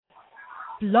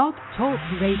Blog Talk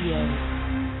Radio. As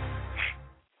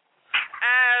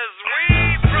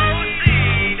we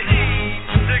proceed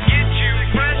to get you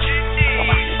fresh indeed.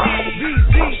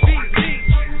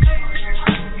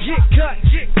 Get cut.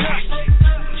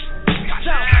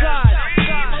 Southside.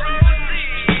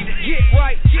 Get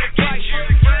right.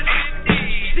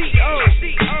 C.O.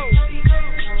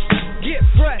 Get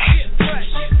fresh.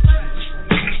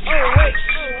 Oh wait.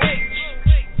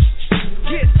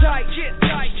 Get tight.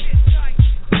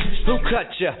 Who cut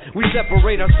ya? We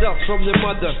separate ourselves from them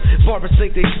other barbers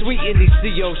think they sweet in these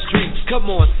CO streets. Come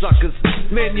on, suckers.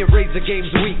 Man, your razor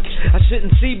game's weak. I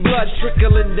shouldn't see blood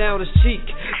trickling down his cheek.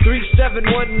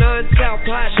 3719 South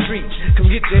High Street.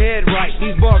 Come get your head right.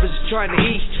 These barbers are trying to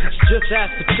eat. Just ask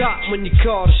the top when you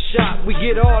call the shop. We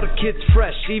get all the kids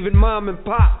fresh, even mom and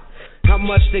pop. How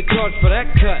much they charge for that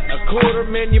cut? A quarter?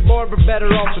 Man, your barber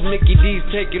better off with Mickey D's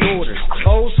taking orders.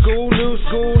 Old school, new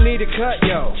school, need a cut,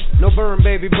 yo. No burn,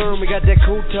 baby, burn, we got that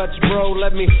cool touch, bro.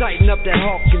 Let me tighten up that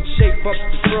hawk and shape up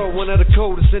the throw. One of the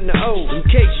coldest in the O. In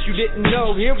case you didn't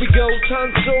know, here we go.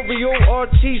 Tonsorial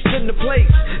artists in the place.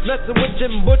 Messing with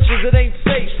them butchers, it ain't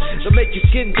safe. They'll make your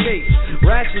skin chase.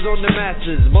 Rashes on the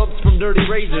masses, bumps from dirty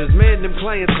razors. Man, them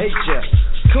clients hate ya.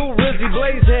 Cool Rizzy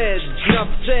Blazehead, enough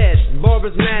said.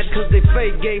 Barbers mad cause they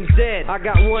fake game's dead. I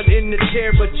got one in the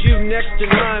chair but you next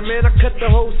in line. Man, I cut the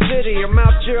whole city, I'm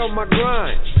out here on my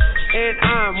grind. And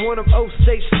I'm one of O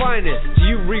State's finest.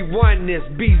 You rewind this,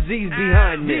 BZ's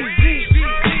behind this.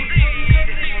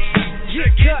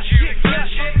 Get cut.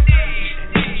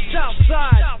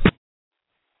 Southside.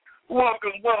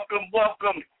 Welcome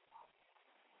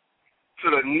to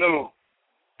the new,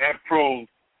 improved,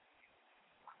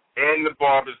 in the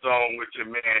BarberZone with your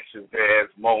man Chevez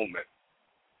Moment.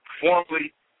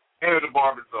 Formerly in the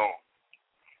BarberZone.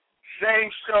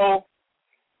 Same show,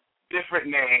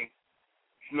 different name,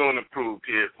 new and improved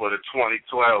here for the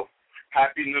 2012.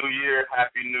 Happy New Year to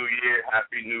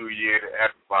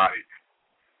everybody.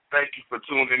 Thank you for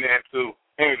tuning in to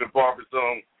the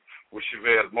BarberZone with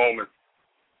Chevez Moment.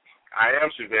 I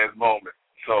am Chevez Moment.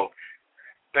 So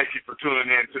thank you for tuning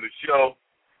in to the show.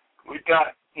 We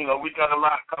got a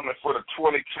lot coming for the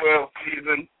 2012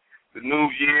 season, the new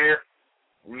year.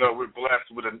 We're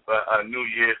blessed with a new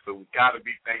year, so we got to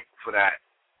be thankful for that.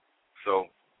 So,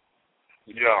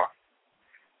 yeah,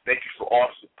 thank you for all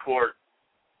the support,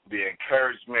 the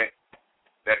encouragement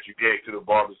that you gave to the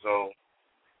BarberZone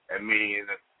and me in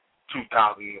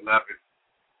 2011.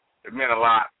 It meant a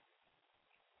lot,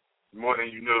 more than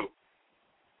you knew.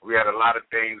 We had a lot of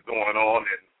things going on,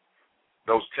 and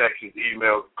those texts,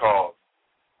 emails, calls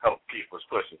help keep us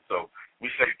pushing. So we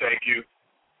say thank you,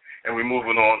 and we're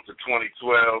moving on to 2012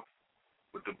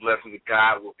 with the blessing of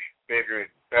God. We'll be bigger and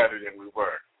better than we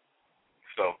were.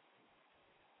 So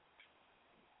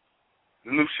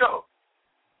the new show,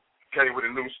 okay, with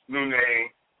a new name,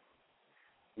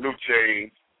 new change,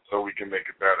 so we can make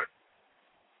it better.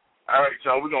 All right,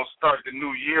 y'all, we're going to start the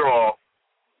new year off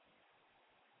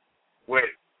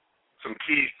with some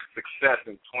keys to success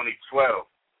in 2012.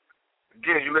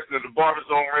 Again, you listen to the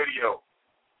BarberZone Radio.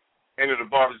 Enter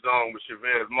the BarberZone with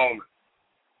Chevez Moment.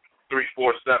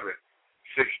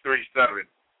 347-637-3850.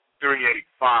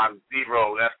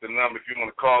 That's the number if you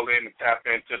want to call in and tap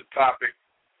into the topic.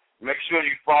 Make sure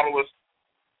you follow us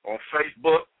on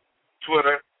Facebook,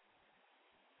 Twitter.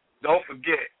 Don't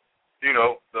forget,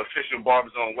 the official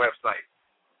BarberZone website,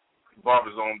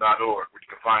 barberzone.org, where you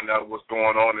can find out what's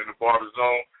going on in the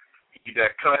BarberZone. You get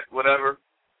that cut, whatever,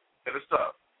 hit us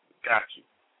up. Got you.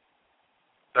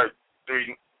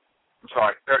 3719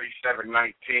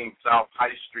 South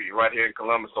High Street, right here in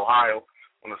Columbus, Ohio,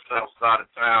 on the south side of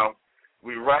town.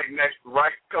 We right a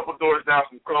couple doors down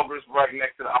from Kroger's, right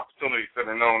next to the Opportunity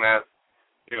Center, known as,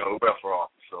 the welfare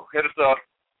office. So hit us up,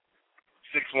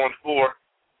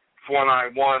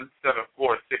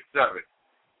 614-491-7467.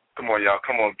 Come on, y'all.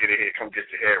 Come on, get it here. Come get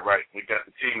your head right. We got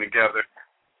the team together.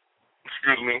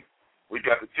 We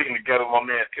got the team together. My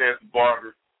man, Terrence the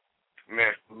Barber.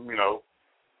 Man,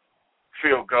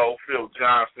 Phil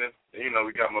Johnson.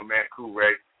 We got my man Cool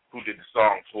Ray, who did the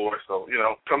song for us. So,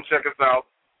 come check us out.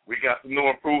 We got some new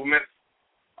improvements.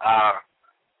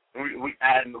 We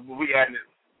adding it.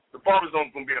 The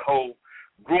BarberZone's gonna be a whole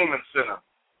grooming center,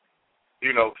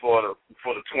 for the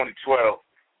 2012.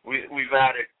 We've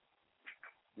added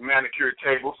manicure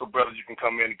tables so brothers you can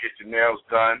come in and get your nails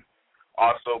done.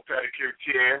 Also pedicure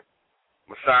chair,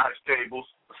 massage tables,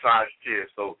 massage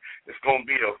chairs. So it's going to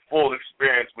be a full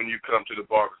experience when you come to the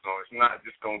BarberZone. It's not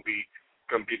just going to be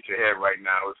come get your hair right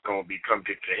now. It's going to be come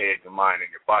get your head, your mind,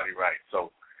 and your body right.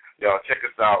 So, y'all, check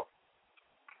us out.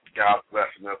 God's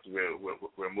blessing us.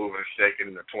 We're moving and shaking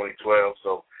in the 2012.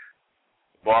 So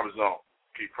BarberZone,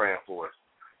 keep praying for us.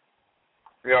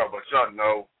 Yeah, but y'all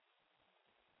know,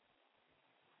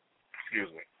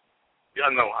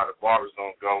 y'all know how the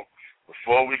BarberZone go.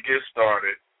 Before we get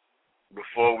started,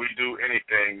 before we do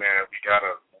anything, man, we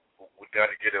gotta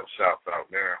get them shouts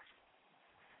out, man.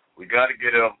 We gotta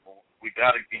get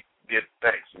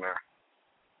thanks, man.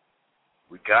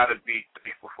 We gotta be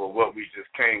thankful for what we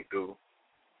just came through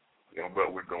and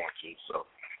what we're going through. So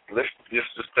let's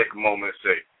just take a moment and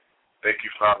say, thank you,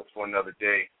 Father, for another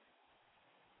day,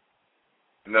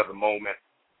 another moment,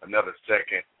 another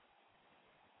second,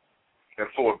 and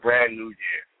for a brand new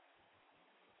year.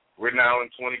 We're now in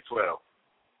 2012.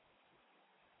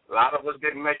 A lot of us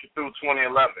didn't make it through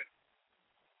 2011.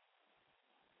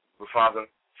 But, Father,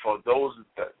 for those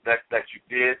that you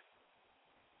did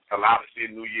allow to see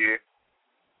a new year,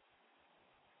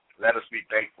 let us be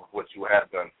thankful for what you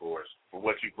have done for us, for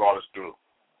what you brought us through.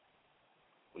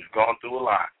 We've gone through a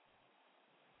lot,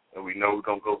 and we know we're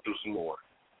going to go through some more.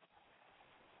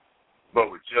 But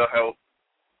with your help,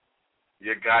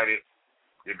 your guidance,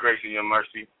 your grace and your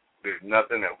mercy, there's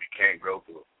nothing that we can't grow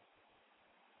through.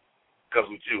 Because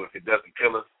with you, if it doesn't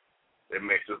kill us, it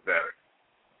makes us better.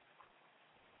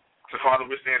 So, Father,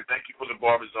 we're saying thank you for the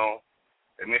BarberZone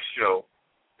and this show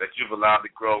that you've allowed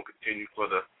to grow and continue for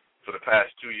the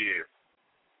past 2 years.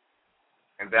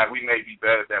 And that we may be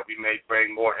better, that we may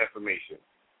bring more information,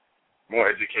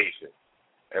 more education,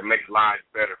 and make lives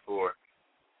better for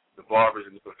the barbers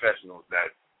and the professionals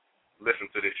that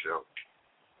listen to this show.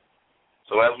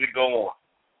 So as we go on,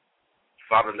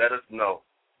 Father, let us know.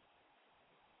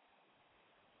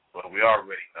 Well, we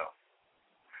already know.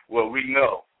 Well, we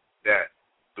know that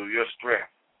through your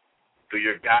strength, through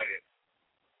your guidance,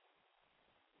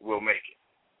 we'll make it.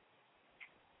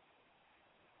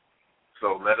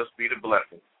 So let us be the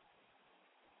blessing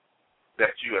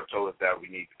that you have told us that we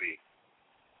need to be.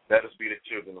 Let us be the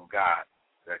children of God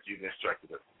that you've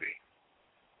instructed us to be,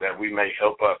 that we may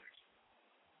help others,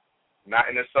 not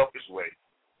in a selfish way,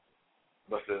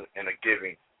 but in a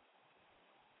giving,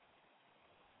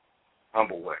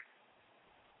 humble way.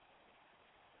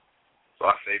 So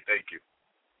I say thank you.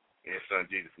 In your son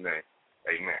Jesus' name,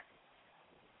 amen.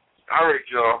 All right,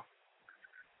 y'all.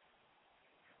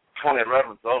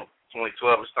 2011's over.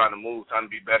 2012 is time to move, time to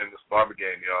be better in this barber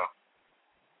game, y'all.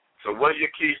 So what are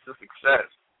your keys to success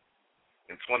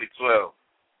in 2012?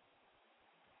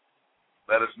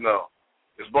 Let us know.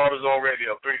 It's BarberZone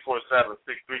Radio,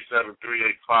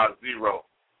 347-637-3850.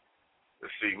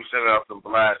 Let's see, we're sending out some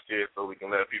blasts here so we can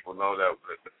let people know that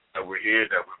we're here,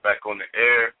 that we're back on the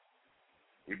air.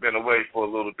 We've been away for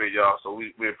a little bit, y'all, so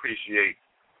we appreciate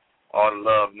all the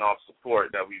love and all the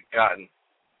support that we've gotten.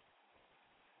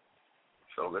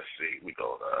 So let's see, let's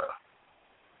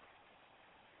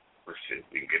see if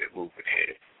we can get it moving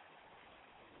here.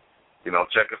 You know,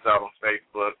 check us out on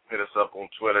Facebook, hit us up on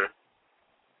Twitter.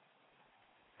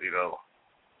 You know,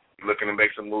 looking to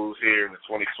make some moves here in the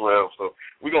 2012. So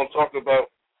we're going to talk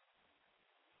about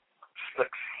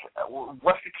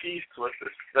what's the keys to a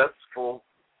successful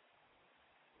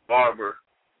barber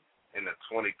in the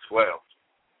 2012.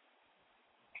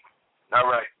 All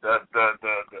right, the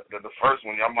first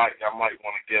one, y'all might want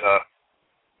to get a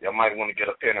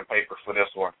pen and paper for this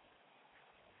one,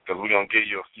 because we're gonna give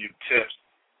you a few tips,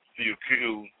 few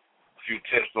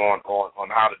tips on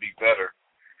how to be better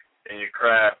in your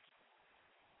craft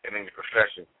and in your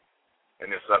profession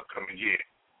in this upcoming year.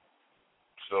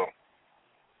 So,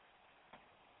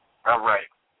 all right,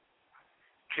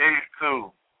 keys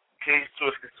to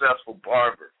a successful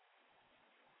barber.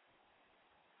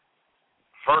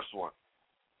 First one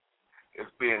is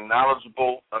being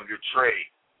knowledgeable of your trade.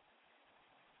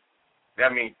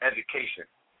 That means education.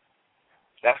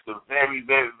 That's the very,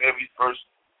 very, very first.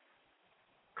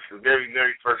 The very,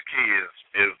 very first key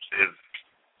is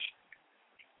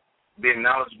being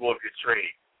knowledgeable of your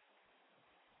trade.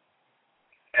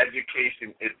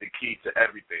 Education is the key to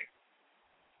everything.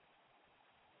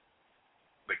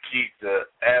 The key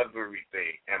to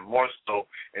everything, and more so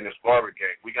in this barber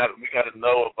game. We got to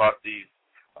know about the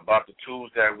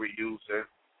tools that we're using.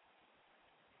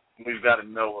 We've got to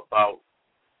know about,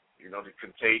 the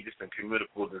contagious and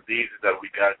communicable diseases that we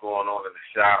got going on in the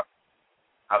shop,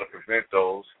 how to prevent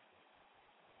those,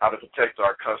 how to protect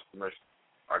our customers,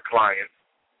 our clients,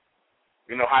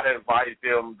 how to advise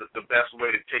them the best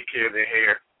way to take care of their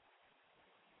hair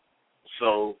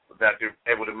so that they're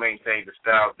able to maintain the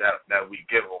style that we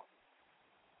give them.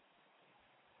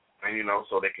 And,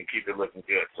 so they can keep it looking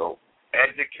good. So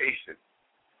education.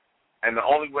 And the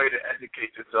only way to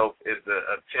educate yourself is to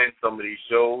attend some of these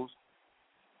shows,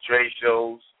 trade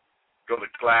shows, go to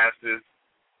classes,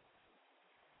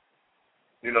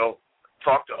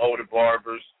 talk to older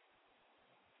barbers,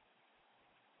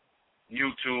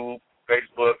 YouTube,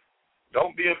 Facebook.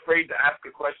 Don't be afraid to ask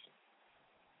a question.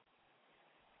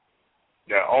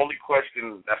 The only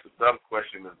question that's a dumb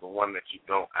question is the one that you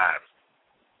don't ask.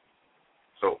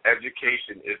 So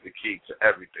education is the key to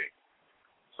everything.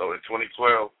 So in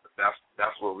 2012,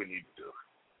 that's what we need to do.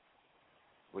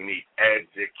 We need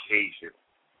education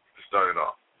to start it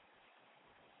off.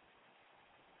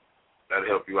 That'll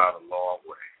help you out a long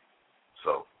way.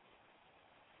 So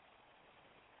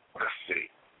let's see.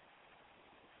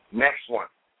 Next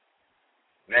one,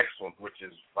 which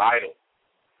is vital.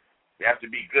 We have to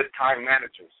be good time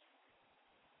managers.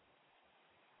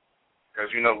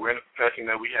 Because, you know, we're in a profession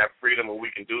that we have freedom and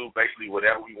we can do basically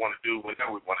whatever we want to do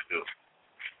whenever we want to do.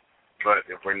 But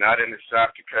if we're not in the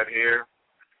shop to cut hair,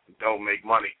 we don't make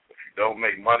money. If you don't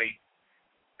make money,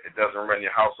 it doesn't run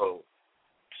your household.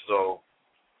 So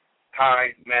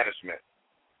time management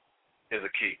is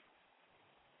a key.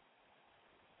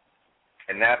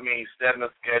 And that means setting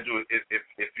a schedule.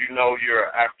 If you know you're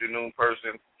an afternoon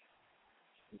person,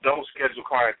 don't schedule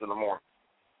clients in the morning.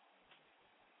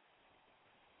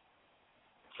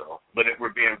 So, but if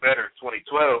we're being better in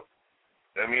 2012,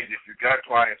 that means if you got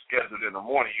clients scheduled in the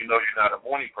morning, you know you're not a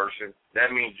morning person,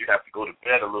 that means you have to go to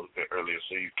bed a little bit earlier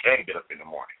so you can get up in the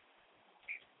morning.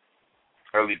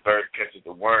 Early bird catches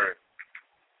the worm.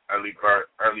 Early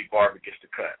barber gets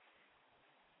the cut.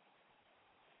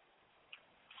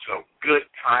 So good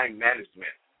time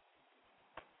management.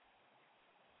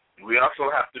 We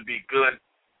also have to be good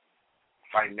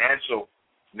financial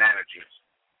managers.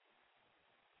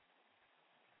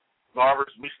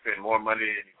 Barbers, we spend more money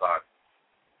than anybody.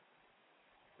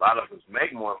 A lot of us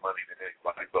make more money than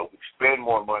anybody, but we spend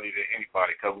more money than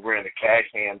anybody because we're in a cash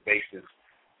hand basis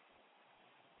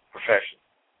profession.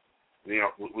 You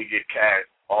know, we get cash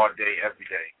all day, every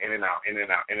day, in and out, in and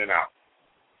out, in and out.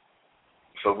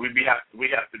 So we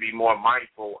have to be more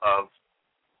mindful of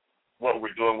what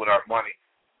we're doing with our money.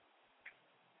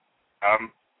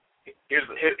 Here's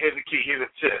the key. Here's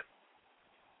a tip.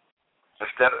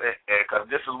 Instead of, because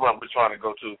this is what we're trying to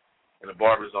go to in the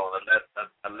BarberZone,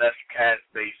 a less cash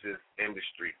basis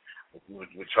industry.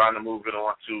 We're trying to move it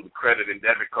on to the credit and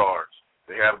debit cards.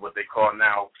 They have what they call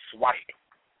now swipe,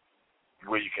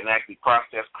 where you can actually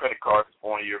process credit cards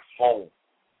on your phone,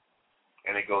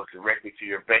 and it goes directly to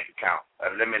your bank account,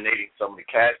 eliminating some of the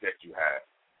cash that you have,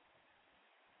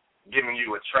 giving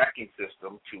you a tracking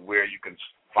system to where you can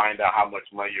find out how much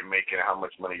money you're making and how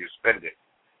much money you're spending.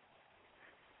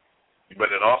 But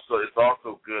it's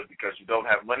also good because you don't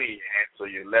have money in your hand, so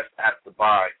you're less apt to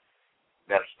buy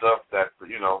that stuff that,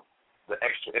 you know, the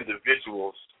extra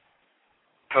individuals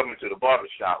coming to the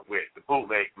barbershop with, the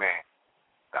bootleg man,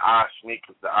 the odd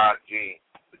sneakers, the odd jeans,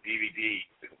 the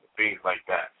DVDs, and things like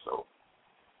that. So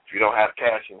if you don't have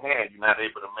cash in hand, you're not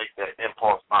able to make that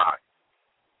impulse buy.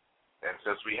 And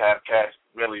since we have cash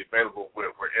really available,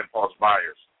 we're impulse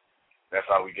buyers. That's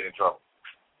how we get in trouble.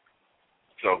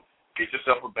 So get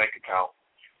yourself a bank account,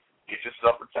 get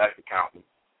yourself a tax accountant,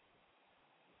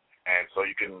 and so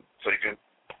you can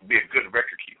be a good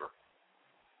record keeper.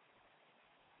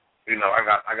 You know, I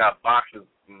got boxes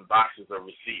and boxes of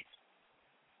receipts.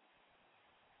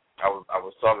 I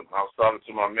was talking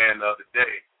to my man the other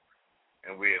day,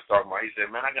 and we were talking about. He said,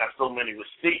 "Man, I got so many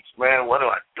receipts, man. What do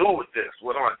I do with this?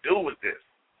 What do I do with this?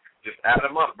 Just add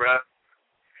them up, bruh.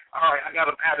 All right, I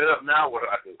got them added up. Now what do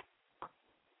I do?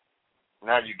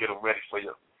 Now you get them ready for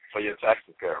your tax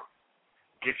return.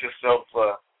 Get yourself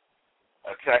a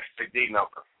tax ID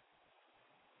number.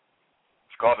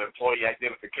 It's called an Employee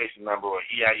Identification Number or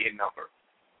EIN number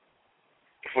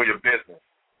for your business.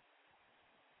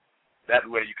 That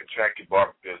way you can track your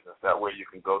barber business. That way you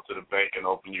can go to the bank and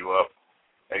open you up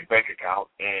a bank account,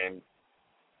 and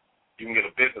you can get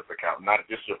a business account, not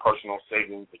just your personal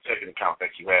savings or checking account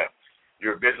that you have.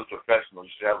 You're a business professional.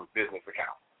 You should have a business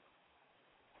account.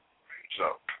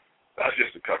 So that's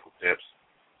just a couple tips.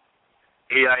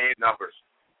 EIN numbers,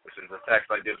 which is a tax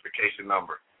identification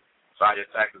number. File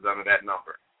your taxes under that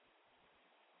number.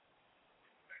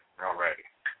 Alrighty.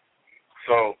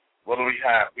 So what do we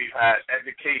have? We've had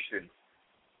education.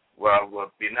 Well,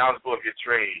 be knowledgeable of your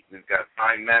trade. We've got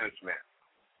time management.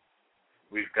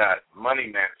 We've got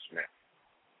money management.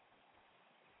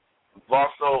 We've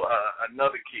also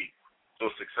another key to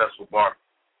a successful barber.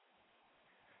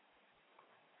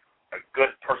 A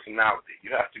good personality.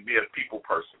 You have to be a people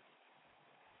person.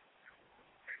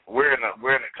 We're in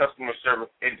a customer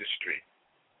service industry.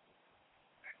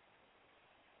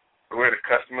 We're in a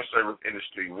customer service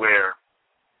industry where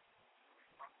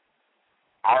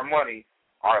our money,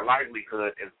 our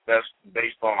livelihood is best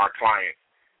based on our clients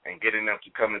and getting them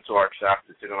to come into our shop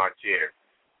to sit on our chair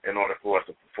in order for us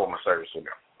to perform a service for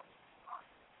them.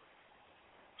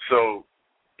 So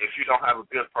if you don't have a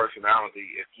good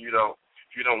personality, if you don't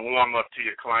warm up to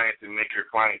your clients and make your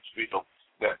clients feel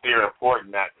that they're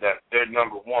important, that they're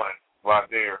number one while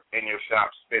they're in your shop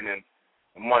spending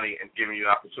money and giving you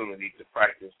the opportunity to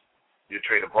practice your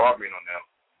trade of barbering on them,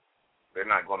 they're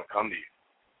not going to come to you.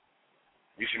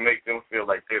 You should make them feel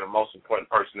like they're the most important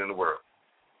person in the world.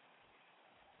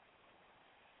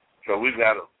 So we've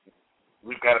got to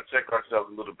check ourselves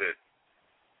a little bit.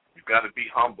 You've got to be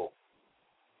humble.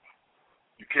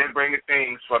 You can't bring the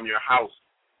things from your house,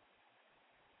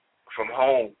 from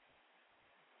home,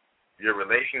 your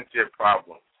relationship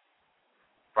problems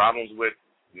with,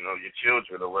 your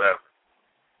children or whatever,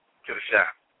 to the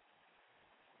shop.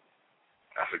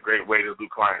 That's a great way to do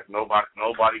clients.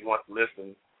 Nobody wants to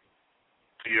listen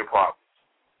to your problems.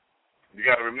 You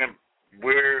got to remember,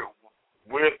 we're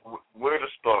the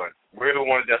start. We're the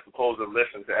ones that's supposed to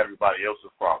listen to everybody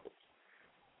else's problems.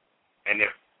 And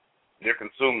if they're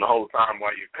consumed the whole time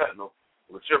while you're cutting them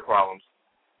with your problems,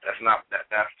 that's not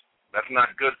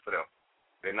good for them.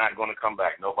 They're not going to come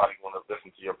back. Nobody's going to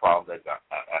listen to your problems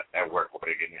at work while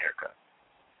they're getting a haircut.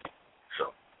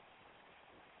 So,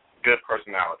 good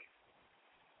personality.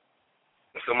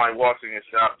 If somebody walks in your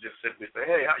shop, just simply say,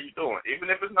 "Hey, how you doing?" Even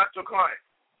if it's not your client.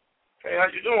 "Hey, how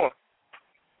you doing?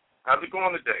 How's it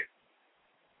going today?"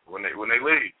 When they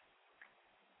leave,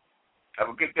 "Have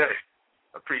a good day.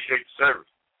 Appreciate the service.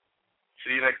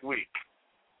 See you next week."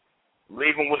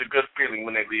 Leave them with a good feeling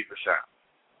when they leave the shop.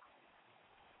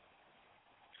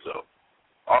 So,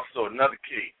 also another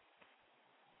key,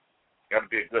 you got to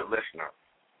be a good listener.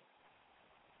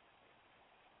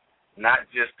 Not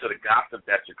just to the gossip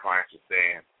that your clients are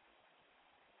saying,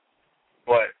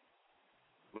 but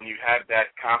when you have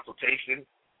that consultation,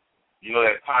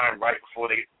 that time right before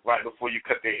you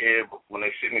cut their hair, when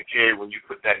they sit in the chair, when you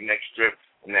put that next strip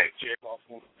and that chair off,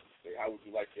 say, "How would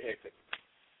you like your haircut?"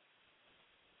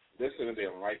 Listen to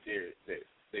them right there.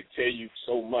 They tell you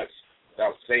so much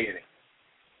without saying it.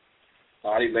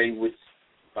 Body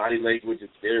language is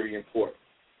very important.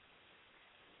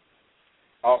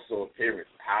 Also, appearance.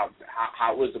 How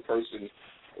is the person?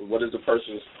 What is the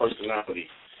person's personality?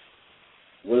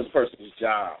 What is the person's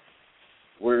job?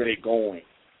 Where are they going?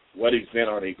 What event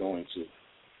are they going to?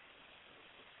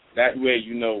 That way,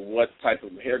 you know what type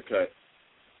of haircut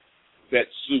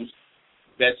best suits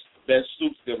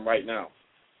them right now.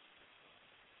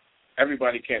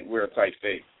 Everybody can't wear a tight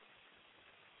fade.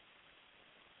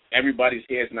 Everybody's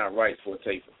hair's not right for a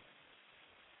taper.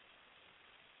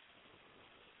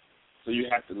 So you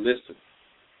have to listen,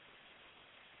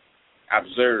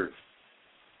 observe,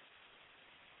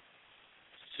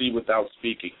 see without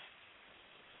speaking,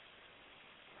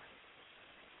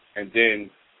 and then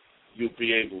you'll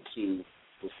be able to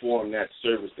perform that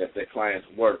service that client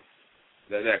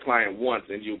wants,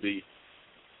 and you'll be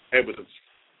able to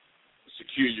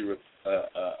secure you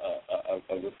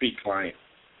a repeat client,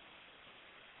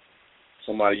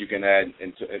 somebody you can add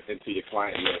into your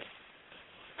client list.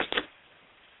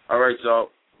 All right, y'all.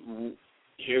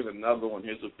 Here's another one.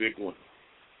 Here's a big one.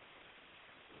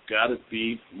 Got to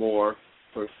be more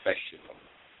professional.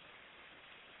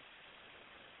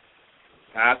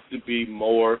 Have to be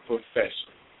more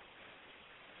professional.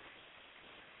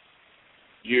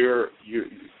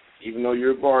 Even though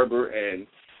you're a barber and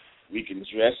we can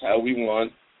dress how we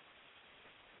want,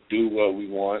 do what we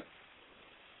want,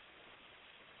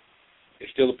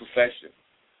 it's still a profession.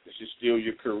 This is still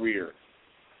your career.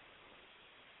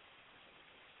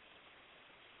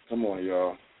 Come on,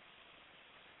 y'all.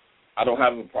 I don't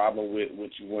have a problem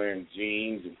with you wearing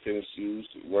jeans and tennis shoes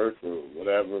to work or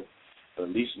whatever, but at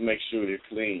least make sure they're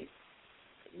clean.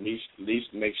 At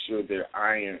least make sure they're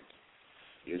ironed.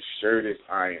 Your shirt is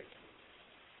ironed,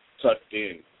 tucked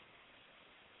in,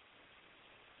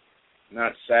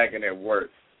 not sagging at work.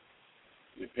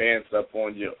 Your pants up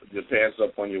on your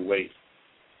waist.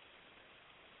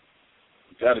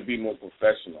 You got to be more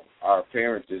professional. Our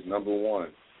appearance is number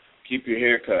one. Keep your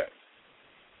hair cut.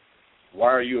 Why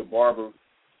are you a barber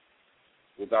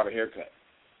without a haircut?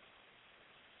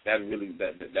 That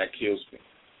kills me.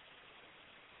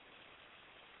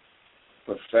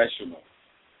 Professional.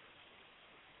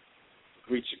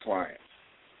 Greet your client.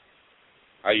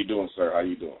 How you doing, sir? How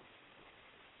you doing?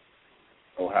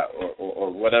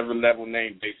 Or whatever level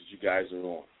name basis you guys are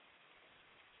on.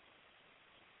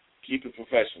 Keep it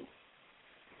professional.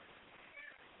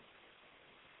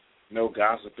 No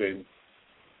gossiping.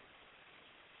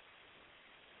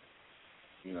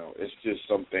 It's just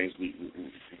some things we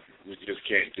just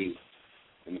can't do.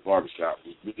 in the barbershop.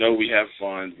 We know we have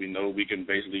fun. We know we can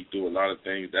basically do a lot of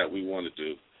things that we want to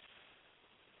do.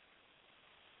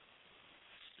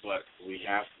 But we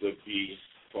have to be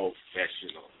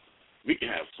professional. We can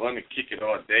have fun and kick it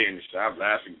all day in the shop,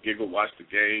 laugh and giggle, watch the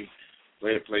game,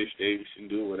 play the PlayStation,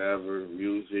 do whatever,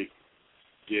 music,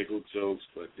 giggle, jokes,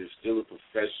 but there's still a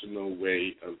professional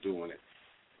way of doing it.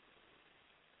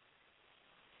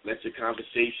 Let your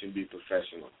conversation be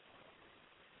professional.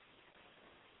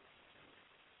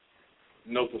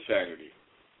 No profanity.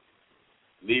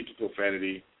 Leave the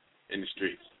profanity in the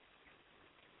streets.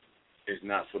 It's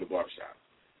not for the barbershop.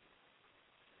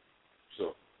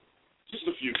 So, just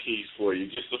a few keys for you,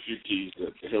 just a few keys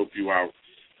to help you out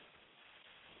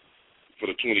for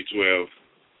the 2012.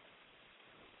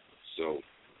 So,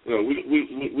 we're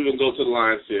gonna go to the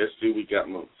lines here. Let's see, we got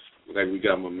my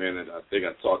man that I think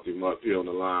I talked him up here on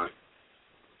the line.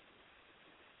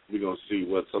 We're gonna see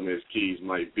what some of his keys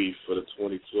might be for the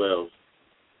 2012.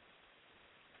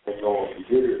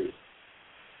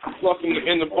 Welcome to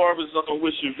In the BarberZone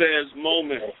with Chevez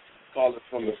Moment. Calling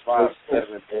from the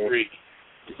 573.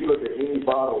 If you look at any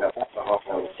bottle, What's going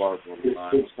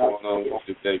on with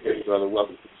you today, big brother?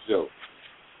 Welcome to the show.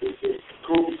 It's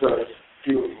cool because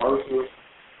he was merciless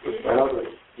with other,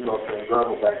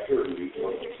 germal bacteria.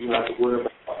 You don't have to worry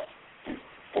about,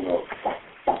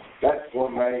 that's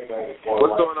one main thing.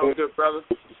 What's going on, good brother?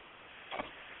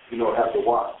 You don't have to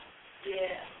watch.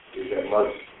 Yeah. Is that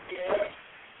mercy?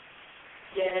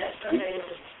 Yeah, that's okay.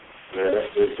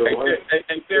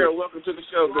 Hey, Sarah, welcome to the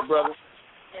show, good brother.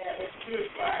 Yeah, it's true.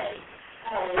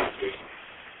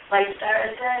 Like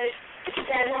Thursday,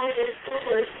 that one is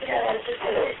good. Yeah, it's just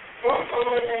good. One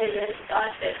more day that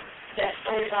started that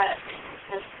 25.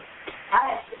 I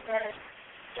have to start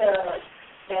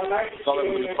the emergency.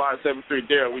 Calling from the 573.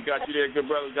 Daryl, we got you there,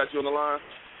 good brother. Got you on the line.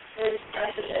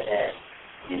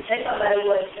 You take all that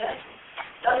away.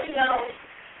 Don't you know?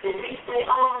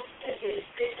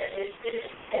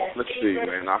 Let's see,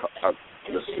 man.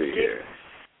 Let's see here.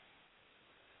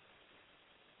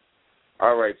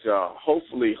 All right, y'all.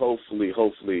 Hopefully,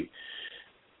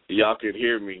 y'all can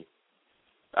hear me.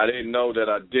 I didn't know that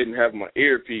I didn't have my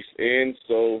earpiece in,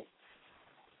 so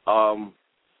I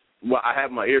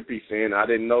have my earpiece in. I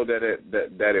didn't know that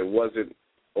it wasn't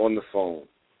on the phone.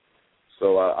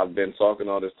 So I've been talking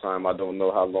all this time. I don't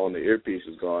know how long the earpiece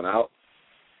has gone out.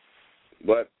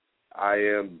 But I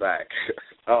am back.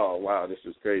 Oh, wow, this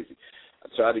is crazy. I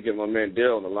tried to get my man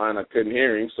Daryl on the line. I couldn't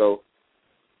hear him, so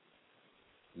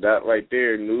that right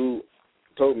there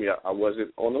told me I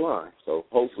wasn't on the line. So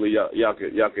hopefully y'all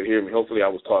could hear me. Hopefully I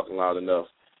was talking loud enough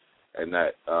and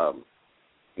that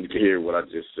you can hear what I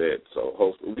just said. So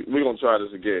hopefully we're going to try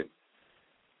this again.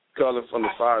 Calling from the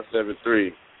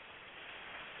 573.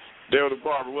 Daryl the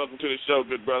Barber, welcome to the show,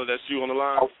 good brother. That's you on the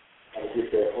line. I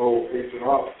get that old picture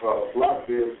off block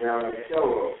bill down in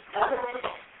Chevez.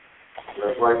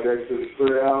 That's right next to the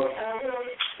street house.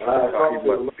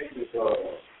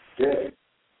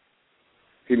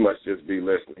 He must just be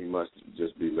listening.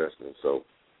 So,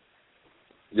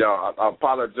 y'all, I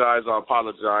apologize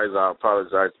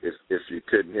if you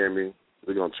couldn't hear me.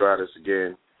 We're going to try this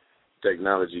again.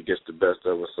 Technology gets the best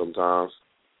of us sometimes.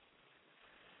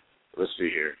 Let's see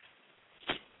here.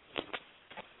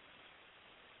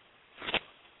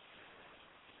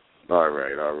 All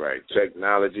right.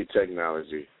 Technology.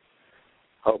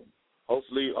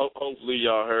 Hopefully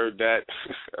y'all heard that.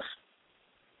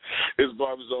 It's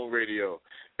BarberZone Radio.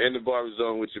 In the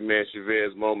BarberZone with your man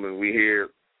Chevez Moment. We here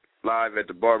live at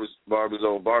the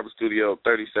BarberZone Barber Studio,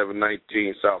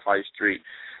 3719 South High Street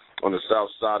on the south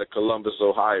side of Columbus,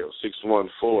 Ohio,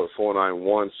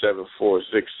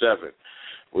 614-491-7467.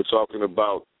 We're talking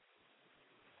about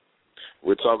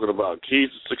keys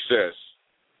to success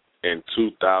in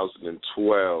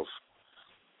 2012.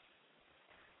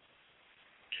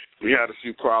 We had a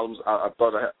few problems. I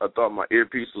thought my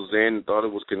earpiece was in, thought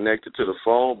it was connected to the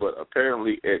phone, but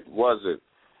apparently it wasn't.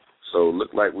 So it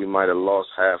looked like we might have lost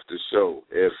half the show.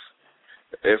 If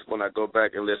when I go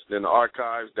back and listen in the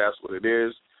archives, that's what it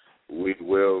is, we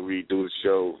will redo the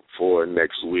show for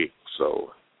next week.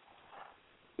 So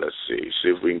let's see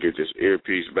if we can get this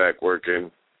earpiece back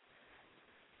working.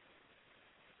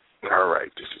 All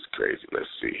right, this is crazy. Let's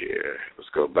see here. Let's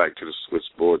go back to the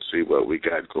switchboard, see what we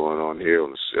got going on here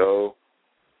on the show.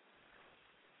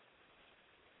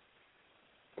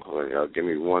 Hold on, y'all. Give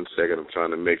me 1 second. I'm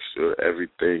trying to make sure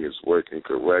everything is working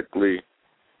correctly.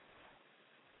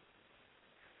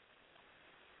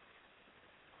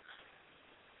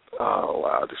 Oh,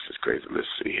 wow, this is crazy. Let's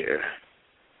see here.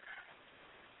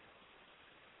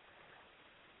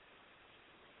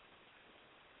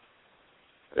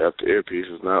 Yep, the earpiece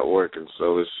is not working,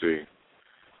 so let's see.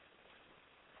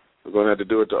 We're going to have to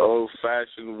do it the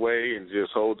old-fashioned way and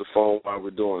just hold the phone while we're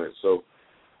doing it. So,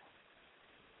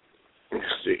 let's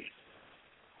see.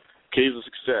 Keys of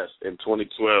success in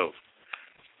 2012.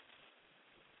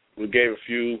 We gave a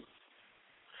few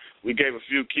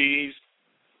keys,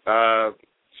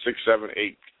 6, 7,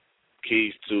 8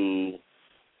 keys to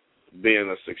being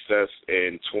a success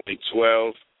in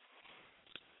 2012.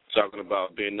 Talking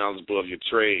about being knowledgeable of your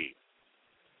trade,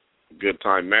 good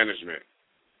time management.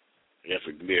 You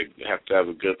have to have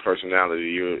a good personality.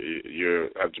 You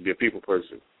have to be a people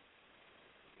person.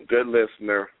 Good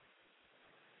listener.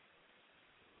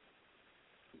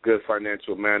 Good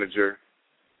financial manager.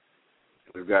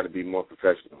 We've got to be more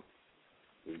professional.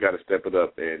 We've got to step it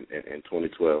up in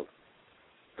 2012.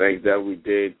 Things that we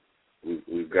did,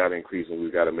 we've got to increase and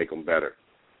we've got to make them better.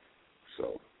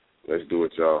 So let's do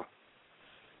it, y'all.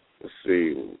 Let's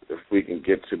see if we can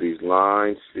get to these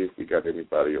lines, see if we got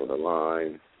anybody on the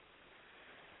line.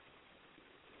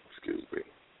 Excuse me.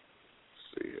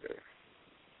 Let's see here.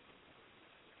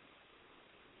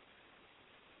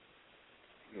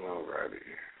 All righty.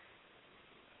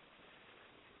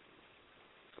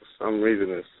 For some reason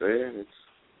it's saying it's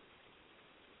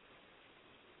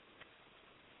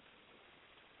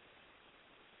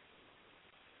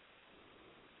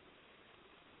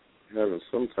having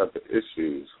some type of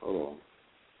issues. Hold on.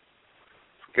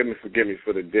 Forgive me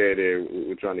for the dead air.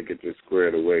 We're trying to get this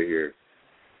squared away here.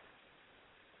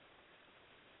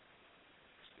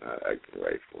 It's not acting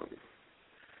right for me.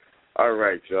 All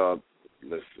right, y'all.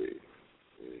 Let's see.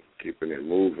 Keeping it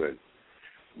moving.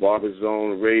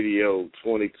 BarberZone Radio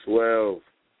 2012.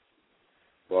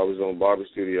 BarberZone Barber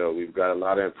Studio. We've got a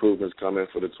lot of improvements coming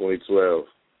for the 2012.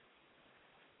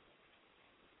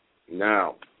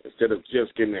 Now, instead of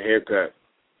just getting a haircut,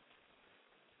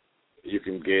 you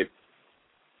can get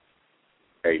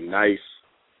a nice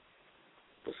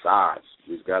massage.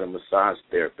 We've got a massage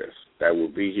therapist that will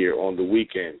be here on the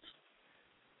weekends.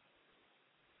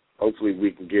 Hopefully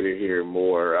we can get in here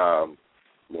more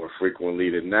frequently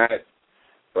than that.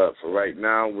 But for right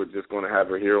now, we're just going to have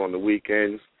her here on the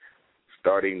weekends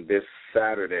starting this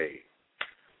Saturday.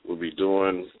 We'll be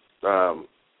doing,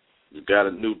 we've got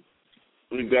a new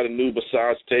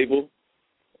massage table,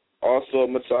 also a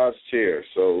massage chair.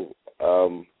 So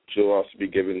she'll also be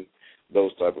giving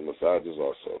those type of massages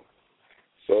also.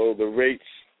 So the rates,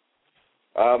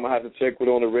 I have to check with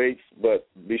on the rates, but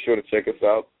be sure to check us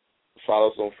out. Follow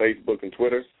us on Facebook and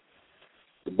Twitter.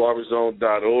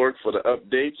 TheBarberZone.org for the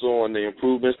updates on the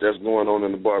improvements that's going on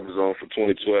in the BarberZone for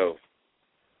 2012.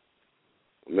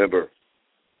 Remember,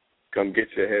 come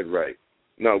get your head right.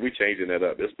 No, we're changing that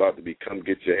up. It's about to be come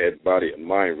get your head, body, and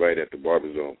mind right at the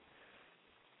BarberZone.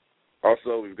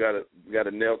 Also, we've got a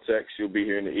nail tech. She'll be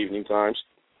here in the evening times,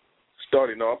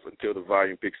 starting off until the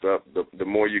volume picks up. The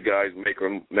more you guys make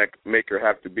her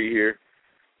have to be here,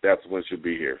 that's when she'll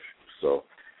be here. So,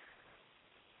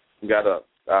 we got a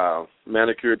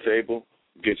manicure table.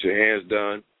 Get your hands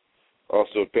done.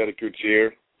 Also, a pedicure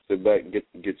chair. Sit back and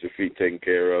get your feet taken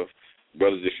care of.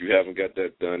 Brothers, if you haven't got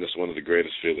that done, it's one of the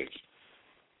greatest feelings.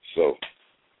 So,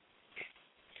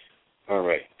 all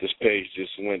right, this page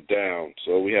just went down,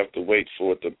 so we have to wait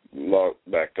for it to log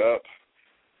back up.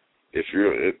 If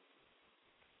you're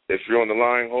on the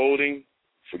line holding,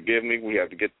 forgive me. I have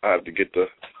to get the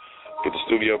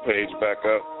studio page back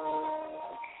up.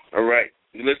 All right,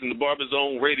 you listen to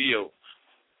BarberZone Radio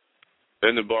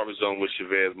in the BarberZone with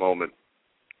Chevez Moment.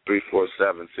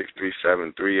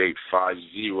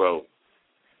 347-637-3850.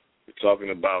 We're talking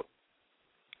about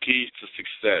keys to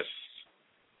success,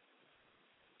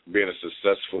 being a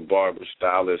successful barber,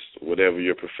 stylist, whatever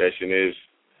your profession is.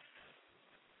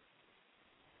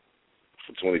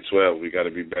 For 2012, we got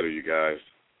to be better, you guys.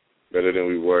 Better than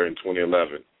we were in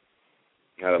 2011.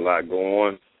 Had a lot going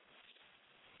on.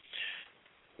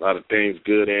 A lot of things,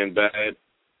 good and bad.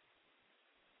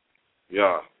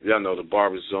 Y'all know the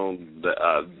BarberZone,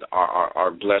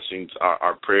 our blessings,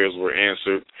 our prayers were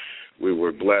answered. We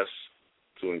were blessed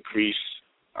to increase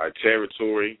our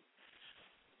territory,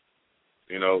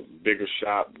 bigger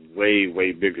shop, way,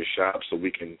 way bigger shop, so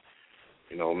we can,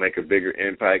 make a bigger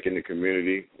impact in the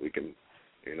community. We can,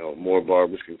 more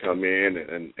barbers can come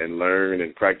in and learn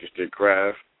and practice their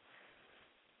craft.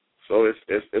 So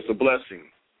it's a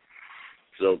blessing.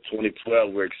 So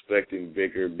 2012, we're expecting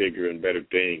bigger, and better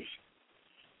things.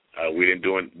 We didn't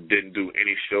do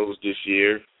any shows this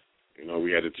year.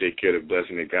 We had to take care of the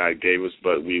blessing that God gave us,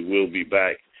 but we will be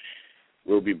back.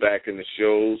 We'll be back in the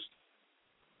shows.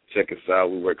 Check us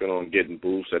out. We're working on getting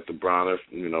booths at the Bronner,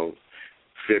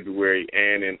 February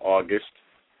and in August.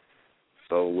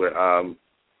 So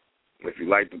If you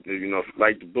like to, if you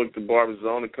like to book the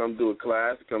BarberZone and come do a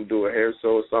class, come do a hair show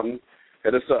or something,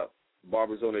 hit us up,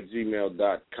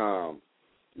 barberzone@gmail.com.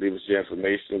 Leave us your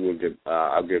information.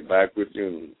 I'll get back with you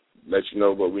and let you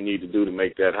know what we need to do to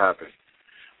make that happen.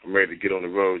 I'm ready to get on the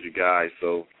road, you guys.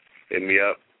 So hit me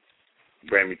up,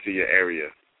 bring me to your area.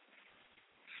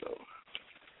 So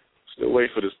still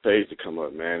wait for this page to come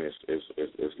up, man.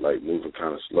 It's like moving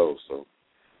kind of slow. So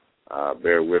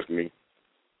bear with me.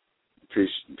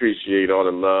 Appreciate all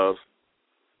the love.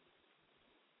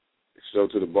 Show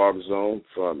to the BarberZone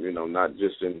from not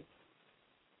just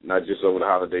over the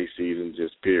holiday season,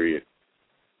 just period.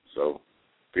 So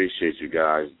appreciate you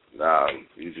guys.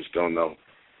 You just don't know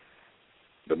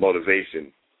the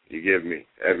motivation you give me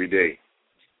every day.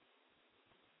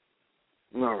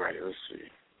 All right, let's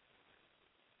see.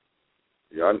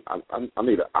 Yeah, I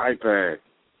need an iPad.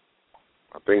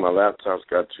 I think my laptop's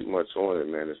got too much on it,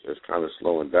 man. It's kind of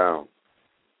slowing down.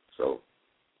 So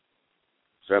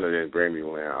Santa didn't bring me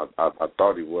one. I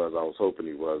thought he was. I was hoping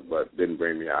he was, but didn't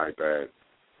bring me an iPad.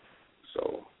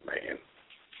 So, man.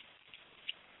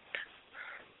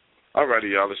 All righty,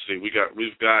 y'all. Let's see. We've got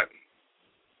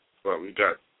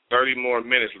 30 more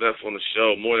minutes left on the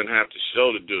show. More than half the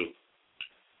show to do.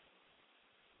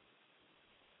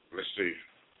 Let's see.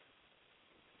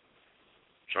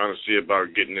 Trying to see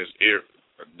about getting this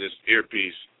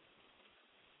earpiece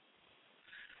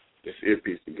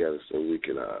together so we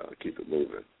can keep it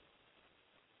moving.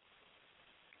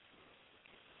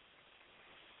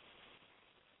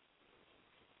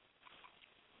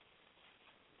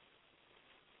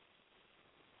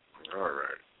 All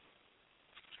right.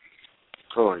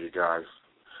 Hold on, you guys.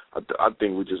 I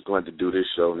think we're just going to do this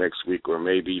show next week or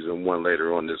maybe even one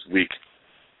later on this week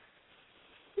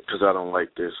because I don't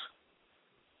like this.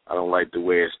 I don't like the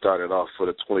way it started off for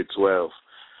the 2012.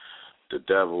 The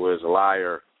devil is a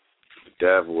liar. The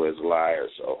devil is a liar.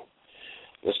 So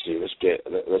let's see. Let's get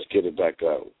it back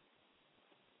up.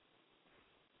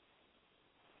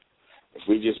 If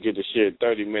we just get to share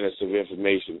 30 minutes of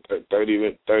information, 30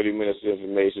 minutes of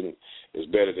information is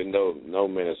better than no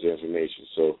minutes of information.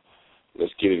 So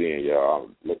let's get it in, y'all.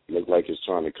 Look like it's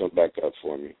trying to come back up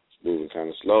for me. It's moving kind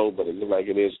of slow, but it looks like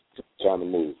it is trying to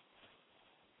move.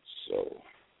 So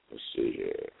let's see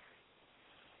here.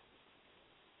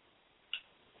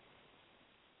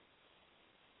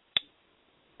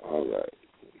 All right.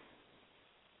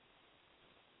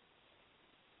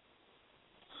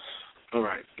 All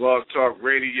right.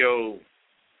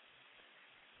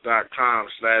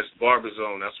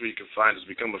 blogtalkradio.com/BarberZone. That's where you can find us.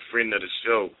 Become a friend of the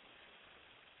show.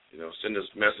 Send us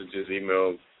messages,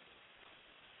 email.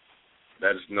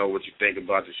 Let us know what you think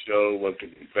about the show, what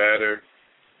could be better,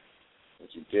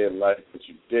 what you did like, what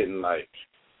you didn't like.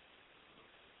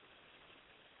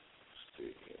 Let's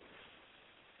see here.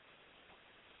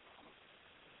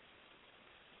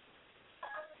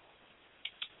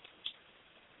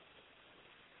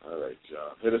 All right,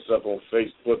 y'all. Hit us up on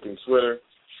Facebook and Twitter.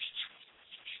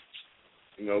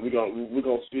 We're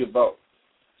gonna see about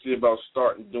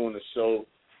starting doing the show,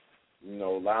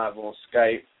 live on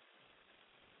Skype,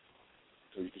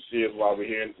 so you can see it while we're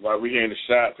here in the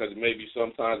shop. Because it may be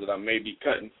sometimes that I may be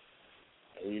cutting,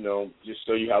 and just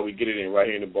show you how we get it in right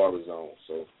here in the BarberZone.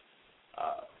 So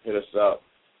hit us up.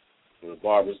 The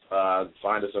barbers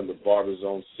find us under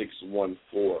BarberZone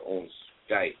 614 on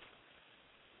Skype.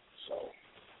 So.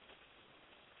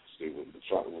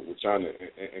 We're trying to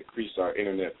increase our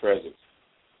internet presence.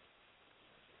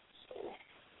 So,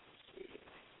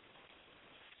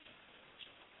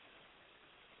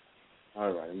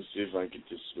 all right, let me see if I can get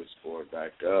this switchboard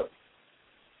back up.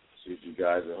 See if you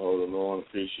guys are holding on.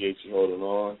 Appreciate you holding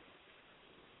on.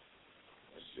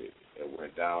 Let's see. It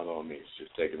went down on me. It's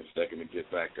just taking a second to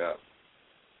get back up.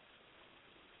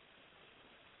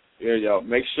 Yeah, y'all.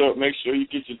 Make sure you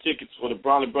get your tickets for the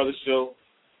Bronner Brothers show.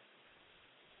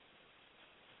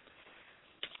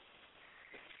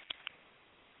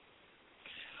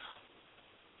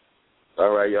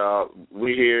 All right, y'all.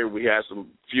 We here. We had some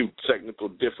few technical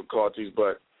difficulties,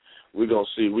 but we're gonna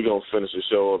finish the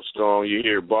show up strong. You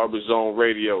hear BarberZone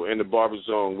Radio in the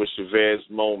BarberZone with Chevez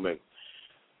Moment.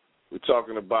 We're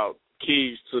talking about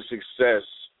keys to success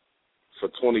for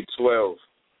 2012.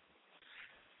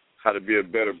 How to be a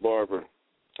better barber,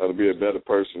 how to be a better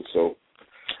person. So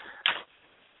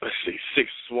let's see,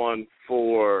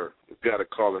 614. We've got a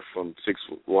caller from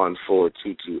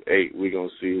 614-228. We're going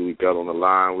to see who we got on the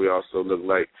line. We also look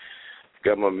like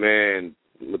got my man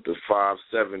with the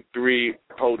 573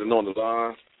 holding on the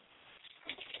line.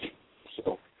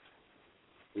 So,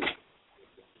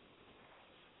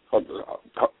 hold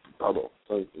on.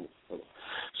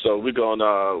 So we're going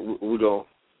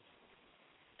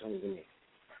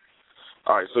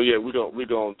All right, so yeah, we're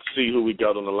gonna see who we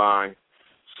got on the line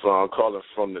from calling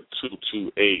from the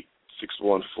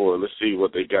 228-614. Let's see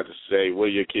what they got to say. What are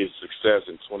your kids' success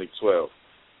in 2012?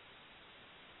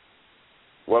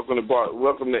 Welcome to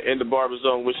In the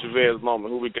BarberZone with Chevez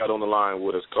Moment. Who we got on the line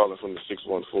with us calling from the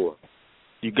 614?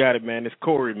 You got it, man. It's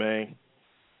Corey, man.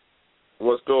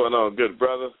 What's going on, good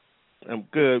brother? I'm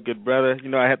good brother. You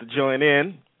know I had to join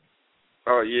in.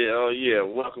 Oh yeah.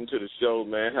 Welcome to the show,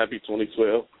 man. Happy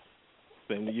 2012.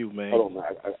 Same to you, man. Hold on, man.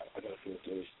 I gotta finish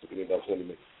this. Took it about 20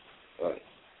 minutes.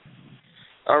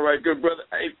 All right, good brother.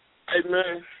 Hey,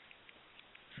 man.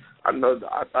 I know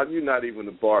you're not even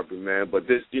a barber, man, but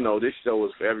this show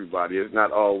is for everybody. It's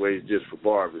not always just for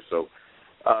barbers. So,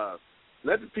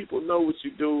 let the people know what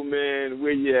you do, man,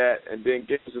 where you at, and then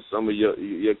get us some of your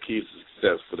keys to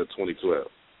success for the 2012.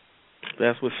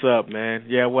 That's what's up, man.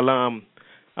 Yeah, well, I'm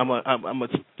a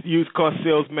used car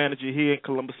sales manager here in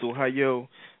Columbus, Ohio,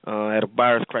 at a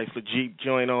Buyers Chrysler Jeep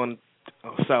joint on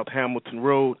South Hamilton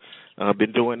Road. I've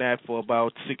been doing that for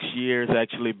about 6 years.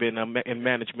 Actually, been in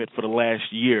management for the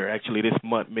last year. Actually, this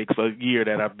month makes a year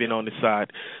that I've been on the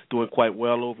side, doing quite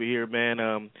well over here, man.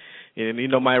 And you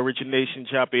know, my origination,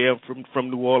 Choppy L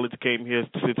from New Orleans, came here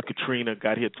since Katrina.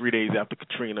 Got here 3 days after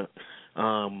Katrina.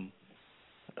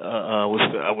 I was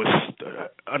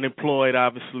unemployed,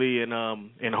 obviously, and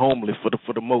homeless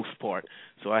for the most part.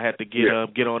 So I had to get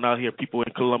on out here. People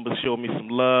in Columbus showed me some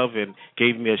love and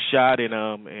gave me a shot.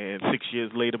 And 6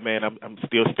 years later, man, I'm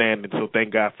still standing. So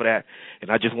thank God for that.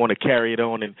 And I just want to carry it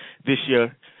on. And this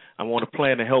year, I want to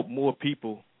plan to help more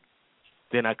people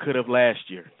than I could have last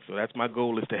year. So that's my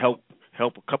goal, is to help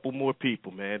a couple more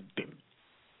people, man.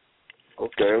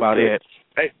 Okay. That's about it.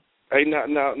 Hey, now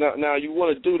you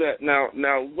want to do that. Now,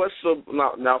 what's up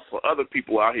now for other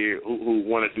people out here who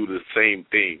want to do the same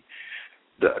thing?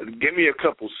 Give me a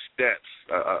couple steps,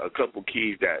 a couple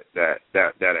keys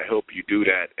that'll help you do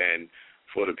that, and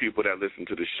for the people that listen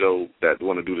to the show that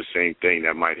want to do the same thing,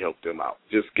 that might help them out.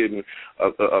 Just give me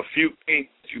a few things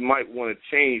you might want to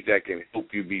change that can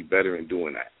help you be better in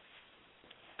doing that.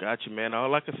 Gotcha, man.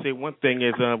 All I can say, one thing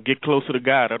is get closer to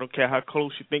God. I don't care how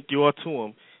close you think you are to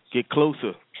Him. Get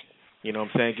closer. You know what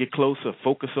I'm saying? Get closer.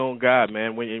 Focus on God,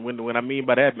 man. When I mean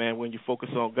by that, man, when you focus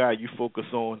on God, you focus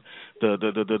on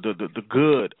the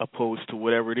good opposed to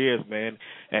whatever it is, man.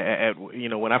 You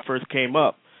know, when I first came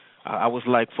up, I was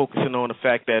like focusing on the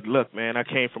fact that, look, man, I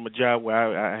came from a job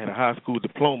where I had a high school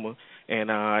diploma,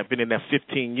 and I've been in that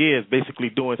 15 years, basically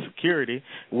doing security.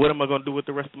 What am I going to do with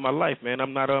the rest of my life, man?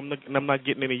 I'm not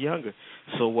getting any younger.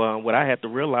 So what I had to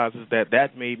realize is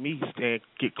that made me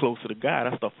get closer to God.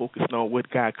 I started focusing on what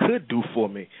God could do for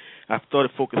me. I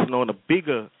started focusing on the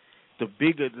bigger,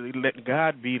 letting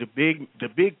God be the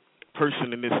big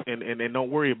person in this, and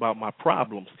don't worry about my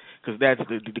problems, because that's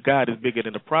the God is bigger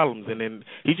than the problems. And then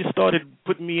He just started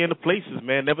putting me into places,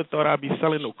 man. Never thought I'd be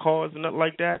selling no cars and nothing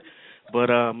like that. But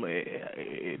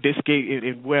this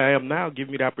gave, where I am now, give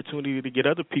me the opportunity to get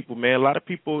other people, man. A lot of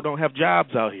people don't have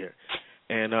jobs out here.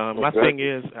 And my thing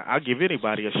is, I'll give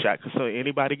anybody a shot, because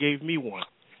anybody gave me one.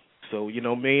 So, you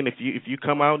know what I mean, if you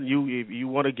come out and you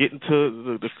want to get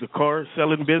into the car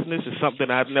selling business, it's something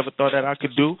I never thought that I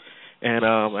could do. And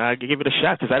I give it a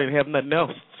shot, because I didn't have nothing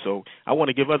else. So I want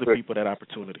to give other people that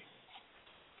opportunity.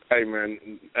 Hey,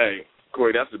 man. Hey,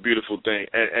 Corey, that's a beautiful thing.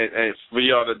 And for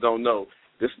y'all that don't know,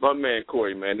 this is my man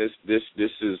Corey, man. This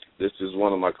is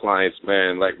one of my clients,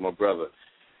 man, like my brother.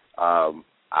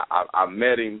 I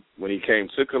met him when he came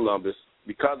to Columbus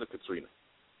because of Katrina,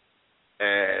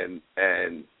 and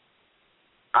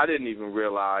I didn't even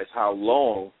realize how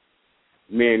long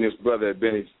me and this brother had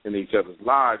been in each other's